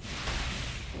message.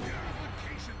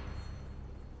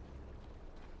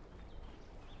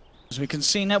 As we can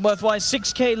see, net worth-wise,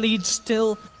 6k lead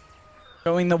still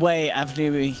going the way of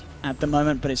Newbee at the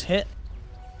moment, but it's hit.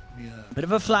 A bit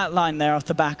of a flat line there off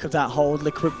the back of that hold.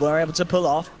 Liquid were able to pull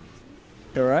off.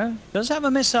 Kuro does have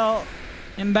a missile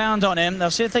inbound on him.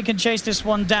 They'll see if they can chase this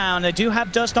one down. They do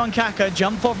have dust on Kaka.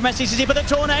 Jump forward from SCCC, but the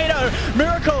Tornado.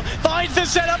 Miracle finds the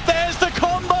setup. There's the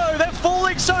combo. They're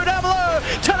falling so down low.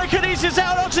 Telekinesis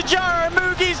out onto Jara.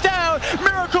 Mugi's down.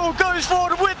 Miracle goes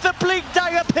forward with the Bleak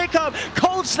Dagger pickup.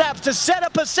 Cold Snaps to set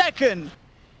up a second.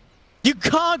 You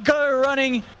can't go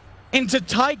running into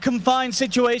tight, confined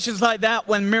situations like that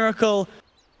when Miracle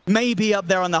may be up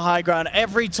there on the high ground.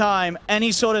 Every time,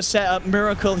 any sort of setup,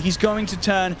 Miracle, he's going to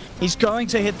turn, he's going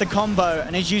to hit the combo.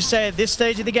 And as you say, at this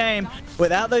stage of the game,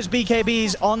 without those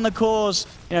BKBs on the cores,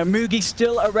 you know, Mugi's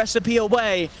still a recipe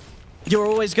away. You're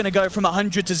always going to go from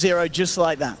 100 to 0 just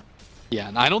like that. Yeah,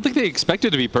 and I don't think they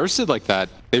expected to be bursted like that.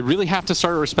 They really have to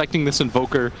start respecting this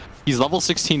Invoker. He's level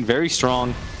 16, very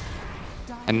strong.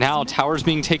 And now Tower's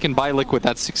being taken by Liquid.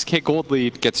 That 6k gold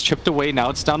lead gets chipped away.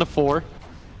 Now it's down to 4.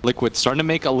 Liquid starting to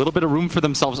make a little bit of room for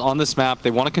themselves on this map.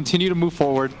 They want to continue to move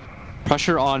forward.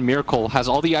 Pressure on Miracle. Has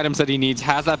all the items that he needs.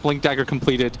 Has that Blink Dagger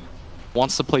completed.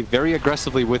 Wants to play very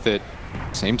aggressively with it.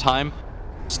 Same time,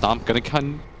 Stomp gonna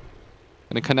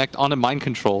connect onto Mind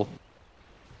Control.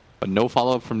 But no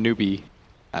follow-up from Newbee.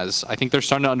 As I think they're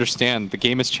starting to understand the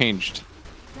game has changed.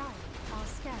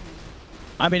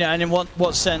 I mean, and in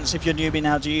what sense, if you're Newbee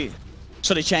now, do you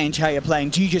sort of change how you're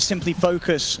playing? Do you just simply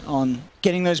focus on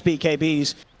getting those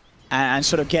BKBs, and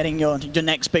sort of getting your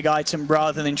next big item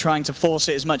rather than trying to force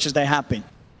it as much as they have been.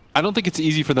 I don't think it's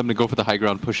easy for them to go for the high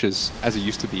ground pushes as it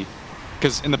used to be.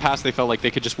 Because in the past, they felt like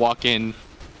they could just walk in.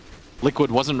 Liquid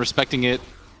wasn't respecting it.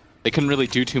 They couldn't really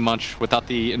do too much without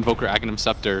the Invoker Aghanim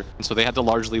Scepter, and so they had to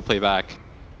largely play back.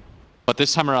 But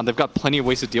this time around, they've got plenty of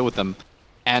ways to deal with them.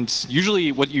 And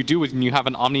usually what you do when you have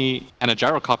an Omni and a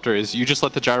Gyrocopter is you just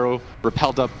let the Gyro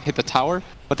repelled up hit the tower,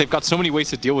 but they've got so many ways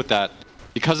to deal with that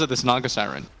because of this Naga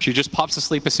Siren. She just pops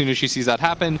asleep as soon as she sees that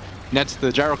happen, nets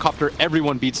the Gyrocopter,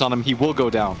 everyone beats on him, he will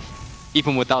go down,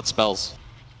 even without spells.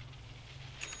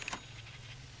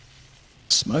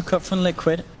 Smoke up from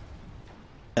Liquid.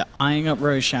 They're eyeing up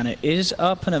Roshan. It is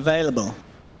up and available.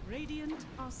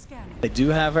 They do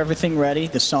have everything ready,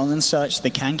 the song and such. They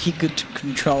can keep good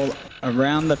control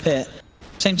around the pit.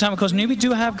 Same time, of course, Newbee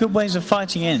do have good ways of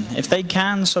fighting in. If they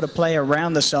can sort of play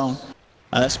around the song,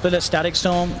 split a Static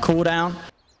Storm, cooldown.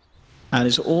 That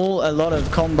is all a lot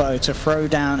of combo to throw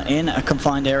down in a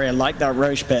confined area like that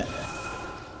Roche pit.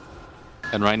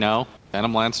 And right now,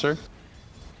 Phantom Lancer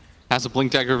has a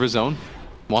Blink Dagger of his own.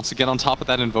 Wants to get on top of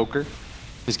that Invoker.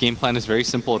 His game plan is very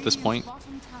simple at this point.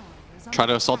 Try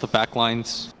to assault the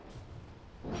backlines.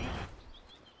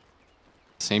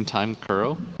 Same time,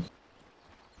 Kuro.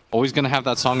 Always going to have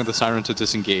that Song of the Siren to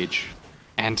disengage.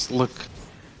 And look,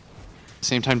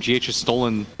 same time GH has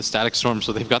stolen the Static Storm,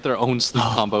 so they've got their own sleep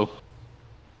combo.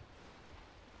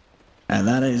 And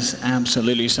that is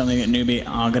absolutely something that Newbee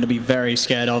are going to be very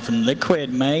scared of. And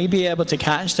Liquid may be able to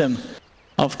catch them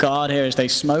off guard here as they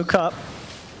smoke up.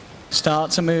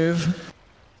 Start to move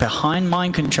behind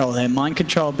Mind Control here. Mind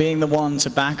Control being the one to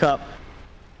back up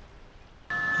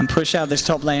and push out this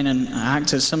top lane and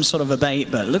act as some sort of a bait.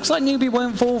 But it looks like Newbee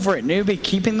won't fall for it. Newbee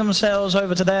keeping themselves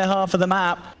over to their half of the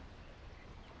map.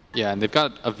 Yeah, and they've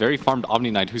got a very farmed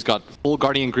Omni Knight who's got full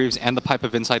Guardian Greaves and the Pipe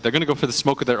of Insight. They're going to go for the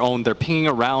smoke of their own. They're pinging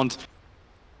around.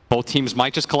 Both teams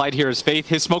might just collide here as Faith.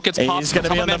 His smoke gets popped. He's going to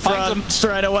be on the front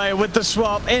straight away with the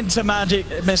swap into Magic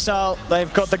Missile.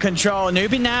 They've got the control.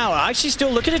 Newbee now actually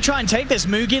still looking to try and take this.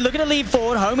 Mugi looking to lead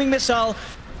forward. Homing Missile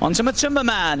onto Matumba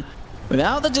Man.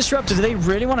 Without the Disruptor, do they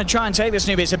really want to try and take this,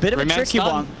 Newbee? It's a bit of a tricky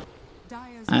one.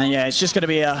 And yeah, it's just going to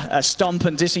be a stomp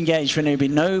and disengage for Newbee.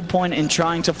 No point in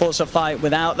trying to force a fight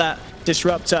without that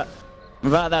Disruptor.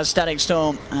 Without that Static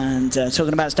Storm, and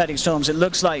talking about Static Storms, it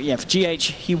looks like, yeah, for GH,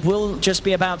 he will just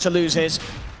be about to lose his.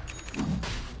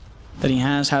 That he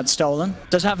has had stolen.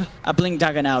 Does have a Blink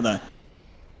Dagger now, though.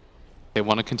 They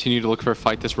want to continue to look for a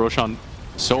fight. This Roshan,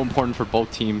 so important for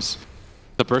both teams.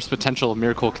 The burst potential of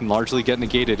Miracle can largely get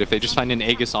negated if they just find an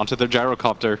Aegis onto their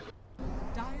Gyrocopter.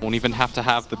 Won't even have to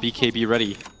have the BKB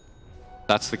ready.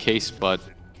 That's the case, but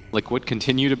Liquid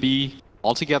continue to be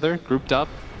all together, grouped up.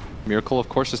 Miracle, of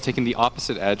course, is taking the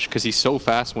opposite edge because he's so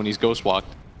fast when he's Ghost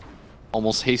Walked.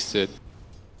 Almost hasted.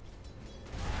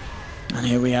 And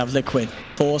here we have Liquid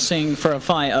forcing for a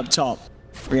fight up top.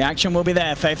 Reaction will be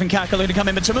there. Faith and Kakaloon to come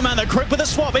in, but Timberman, they're quick with a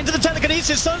swap into the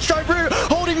telekinesis. Sunstrike route,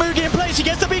 holding Mugi in place. He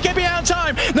gets the BKB out in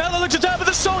time. Now they look to turn, but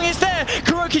the song is there.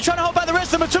 Kuroki trying to hold back the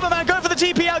rest of them. Timberman going for the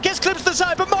TP out, gets clips to the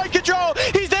side, but Mind Control,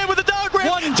 he's there with the Dark Ring.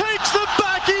 Takes them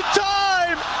back in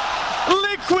time.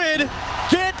 Liquid,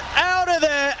 get out of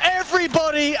there.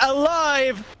 Everybody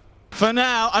alive for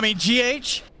now. I mean,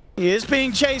 GH, he is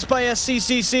being chased by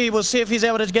SCCC. We'll see if he's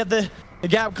able to get the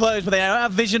gap closed, but they don't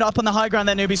have vision up on the high ground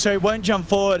there, Newbee, so he won't jump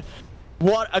forward.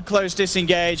 What a close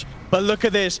disengage. But look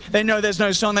at this. They know there's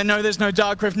no song. They know there's no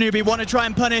Dark Rift. Newbee want to try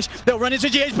and punish. They'll run into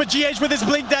GH, but GH with his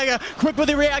Blink Dagger, quick with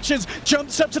the reactions,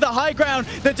 jumps up to the high ground.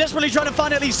 They're desperately trying to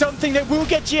find at least something that will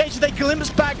get GH. They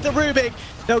glimpse back the Rubik.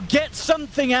 They'll get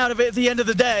something out of it at the end of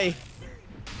the day.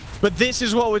 But this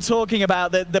is what we're talking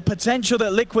about, the potential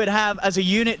that Liquid have as a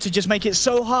unit to just make it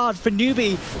so hard for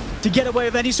Newbee to get away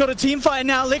with any sort of team fight.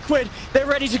 Now Liquid, they're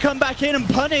ready to come back in and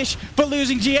punish for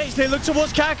losing GH. They look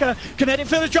towards Kaka. Kinetic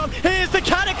Field is dropped. Here's the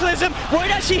Cataclysm. Won't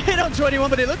actually hit onto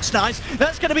anyone, but it looks nice.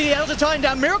 That's going to be the Elder Time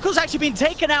down. Miracle's actually been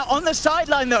taken out on the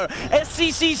sideline though.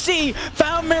 SCCC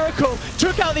found Miracle,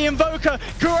 took out the Invoker.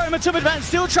 Kuro and Matumba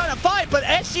still trying to fight, but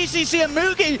SCCC and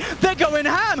Mugi, they're going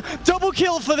ham. Double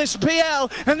kill for this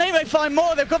PL, and they may find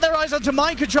more. They've got their eyes onto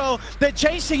Mind Control. They're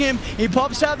chasing him. He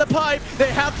pops out the pipe. They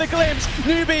have the glimpse.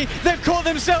 Newbee, they've caught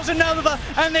themselves another,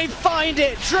 and they find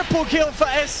it. Triple kill for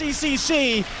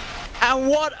SCCC. And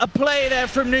what a play there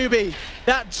from Newbee.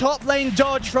 That top lane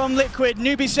dodge from Liquid.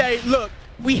 Newbee say, look,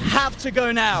 we have to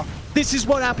go now. This is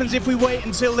what happens if we wait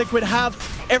until Liquid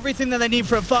have everything that they need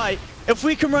for a fight. If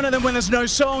we can run at them when there's no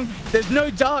song, there's no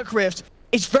Dark Rift,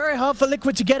 it's very hard for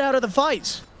Liquid to get out of the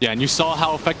fights. Yeah, and you saw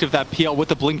how effective that PL with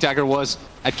the Blink Dagger was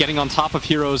at getting on top of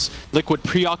heroes. Liquid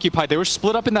preoccupied. They were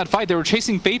split up in that fight. They were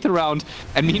chasing Faith around.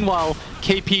 And meanwhile,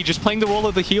 KP, just playing the role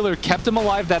of the healer, kept him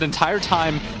alive that entire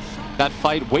time. That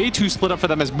fight way too split up for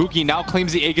them as Mugi now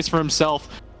claims the Aegis for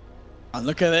himself. Oh,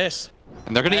 look at this.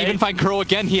 And they're going to even find Kuro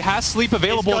again. He has sleep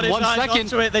available in 1 second.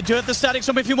 They do have the static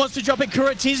storm if he wants to drop it.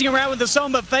 Kuro teasing around with the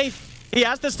song, but Faith, he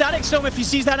has the static storm if he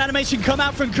sees that animation come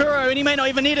out from Kuro, and he may not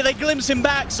even need it. They glimpse him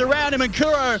back, surround him, and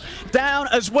Kuro down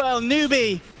as well.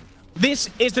 Newbee, this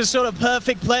is the sort of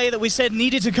perfect play that we said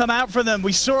needed to come out from them.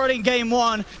 We saw it in game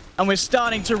 1. And we're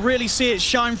starting to really see it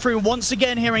shine through once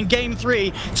again here in game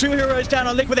 3. 2 heroes down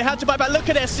on Liquid. They have to buy back. Look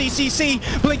at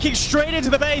SCCC blinking straight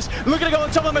into the base. Looking to go on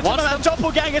top of Matuma.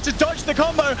 Doppelganger to dodge the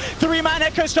combo. 3-man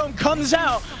Echo Storm comes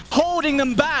out, holding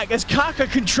them back as Kaka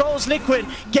controls Liquid,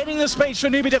 getting the space for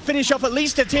Newbee to finish off at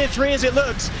least a tier 3 as it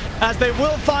looks. As they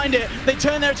will find it, they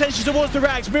turn their attention towards the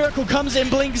racks. Miracle comes in,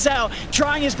 blinks out,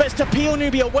 trying his best to peel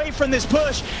Newbee away from this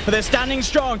push, but they're standing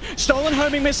strong. Stolen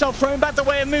homing missile thrown back the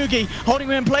way of Mugi, holding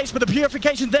him in place, but the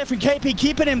purification there from KP,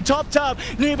 keeping him topped up.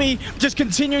 Newbee just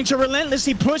continuing to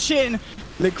relentlessly push in.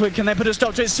 Liquid, can they put a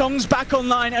stop to it? Song's back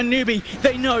online, and Newbee,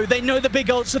 they know the big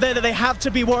ults are there that they have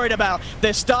to be worried about.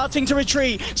 They're starting to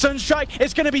retreat. Sunstrike,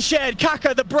 it's going to be shared.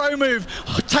 Kaka, the bro move,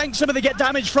 tanks some of the get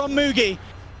damage from Mugi.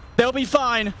 They'll be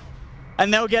fine,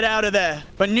 and they'll get out of there.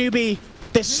 But Newbee,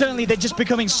 they're just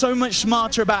becoming so much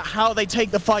smarter about how they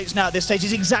take the fights now at this stage.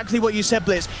 It's exactly what you said,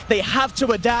 Blitz. They have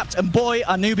to adapt, and boy,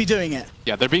 are Newbee doing it.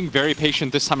 Yeah, they're being very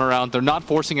patient this time around. They're not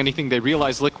forcing anything. They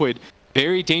realize Liquid,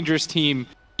 very dangerous team,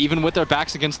 even with their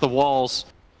backs against the walls.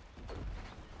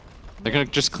 They're going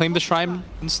to just claim the Shrine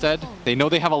instead. They know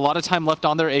they have a lot of time left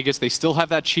on their Aegis. They still have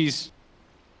that cheese.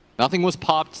 Nothing was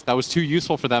popped. That was too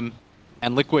useful for them.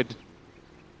 And Liquid,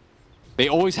 they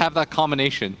always have that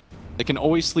combination. They can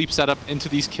always sleep setup into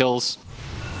these kills.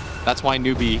 That's why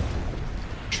Newbee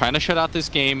trying to shut out this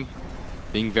game,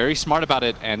 being very smart about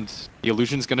it, and the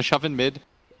Illusion's going to shove in mid.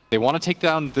 They want to take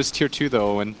down this tier 2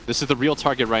 though, and this is the real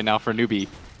target right now for Newbee.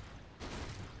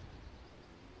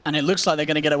 And it looks like they're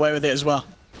going to get away with it as well.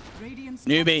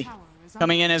 Newbee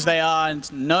coming in as they are,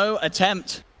 and no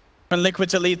attempt from Liquid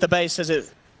to leave the base as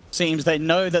it seems. They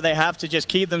know that they have to just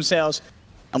keep themselves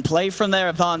and play from their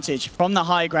advantage, from the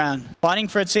high ground. Fighting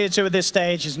for a tier 2 at this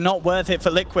stage is not worth it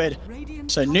for Liquid.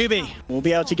 So Newbee will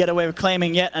be able to get away with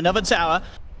claiming yet another tower.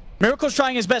 Miracle's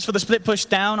trying his best for the split push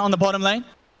down on the bottom lane.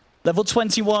 Level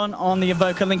 21 on the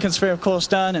Invoker. Lincoln Sphere, of course,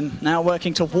 done, and now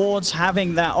working towards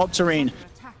having that Octarine.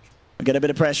 We get a bit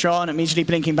of pressure on, immediately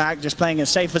blinking back, just playing as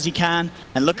safe as he can.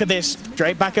 And look at this,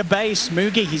 straight back at base.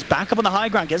 Mugi, he's back up on the high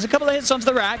ground, gets a couple of hits onto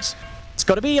the racks. It's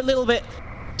got to be a little bit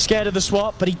scared of the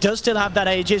swap, but he does still have that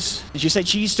Aegis. As you say,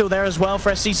 Chi's still there as well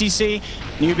for SCCC.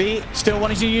 Newbee still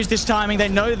wanting to use this timing. They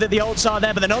know that the ults are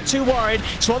there, but they're not too worried.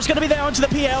 Swap's going to be there onto the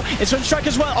PL. It's Sunstrike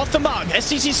as well, off the mark.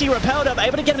 SCCC repelled up,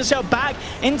 able to get himself back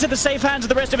into the safe hands of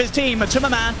the rest of his team. Matuma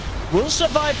Man will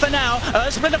survive for now.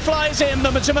 Splinter flies in,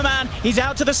 but Matuma Man, he's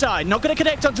out to the side. Not going to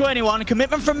connect onto anyone.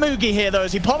 Commitment from Mugi here, though,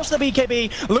 as he pops the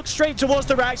BKB, looks straight towards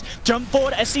the racks, jump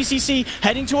forward, SCCC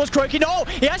heading towards Croaky. No,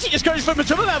 he actually just goes for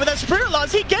Matuma Man with that Spirit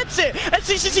Lance. He gets it.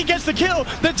 SCCC gets the kill.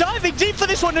 They're diving deep for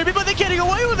this one, Newbee, but they're getting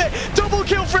away with it. Double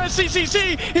kill for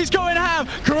SCCC. He's going ham.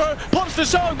 Kuro pops the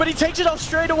song, but he takes it off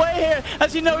straight away here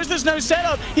as he knows there's no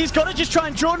setup. He's got to just try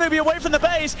and draw Newbee away from the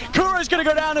base. Kuro's going to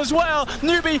go down as well.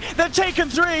 Newbee, they've taken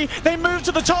 3. They move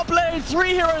to the top lane. 3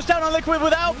 heroes down on Liquid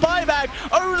without buyback.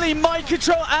 Only Mind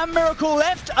Control and Miracle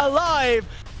left alive.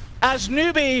 As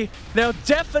Newbee, they'll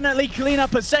definitely clean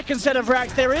up a second set of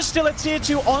racks. There is still a tier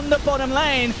 2 on the bottom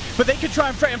lane, but they could try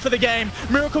and threaten for the game.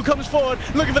 Miracle comes forward,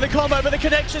 looking for the combo, but the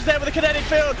connection's there with the kinetic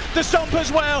field. The stomp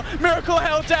as well. Miracle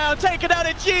held down, taken out,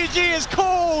 and GG is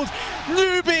called.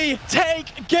 Newbee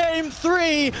take game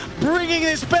 3, bringing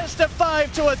this best of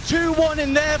 5 to a 2-1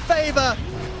 in their favor.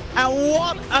 And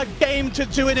what a game to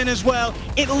do it in as well.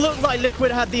 It looked like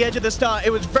Liquid had the edge at the start. It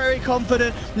was very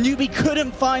confident. Newbee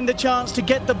couldn't find the chance to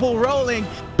get the ball rolling.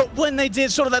 But when they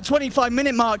did sort of that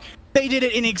 25-minute mark, they did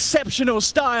it in exceptional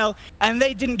style. And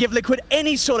they didn't give Liquid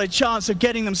any sort of chance of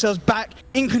getting themselves back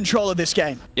in control of this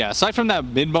game. Yeah, aside from that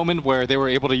mid-moment where they were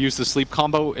able to use the sleep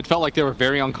combo, it felt like they were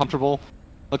very uncomfortable.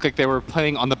 Looked like they were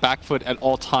playing on the back foot at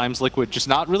all times. Liquid just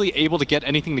not really able to get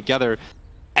anything together.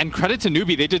 And credit to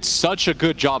Newbee, they did such a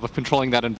good job of controlling that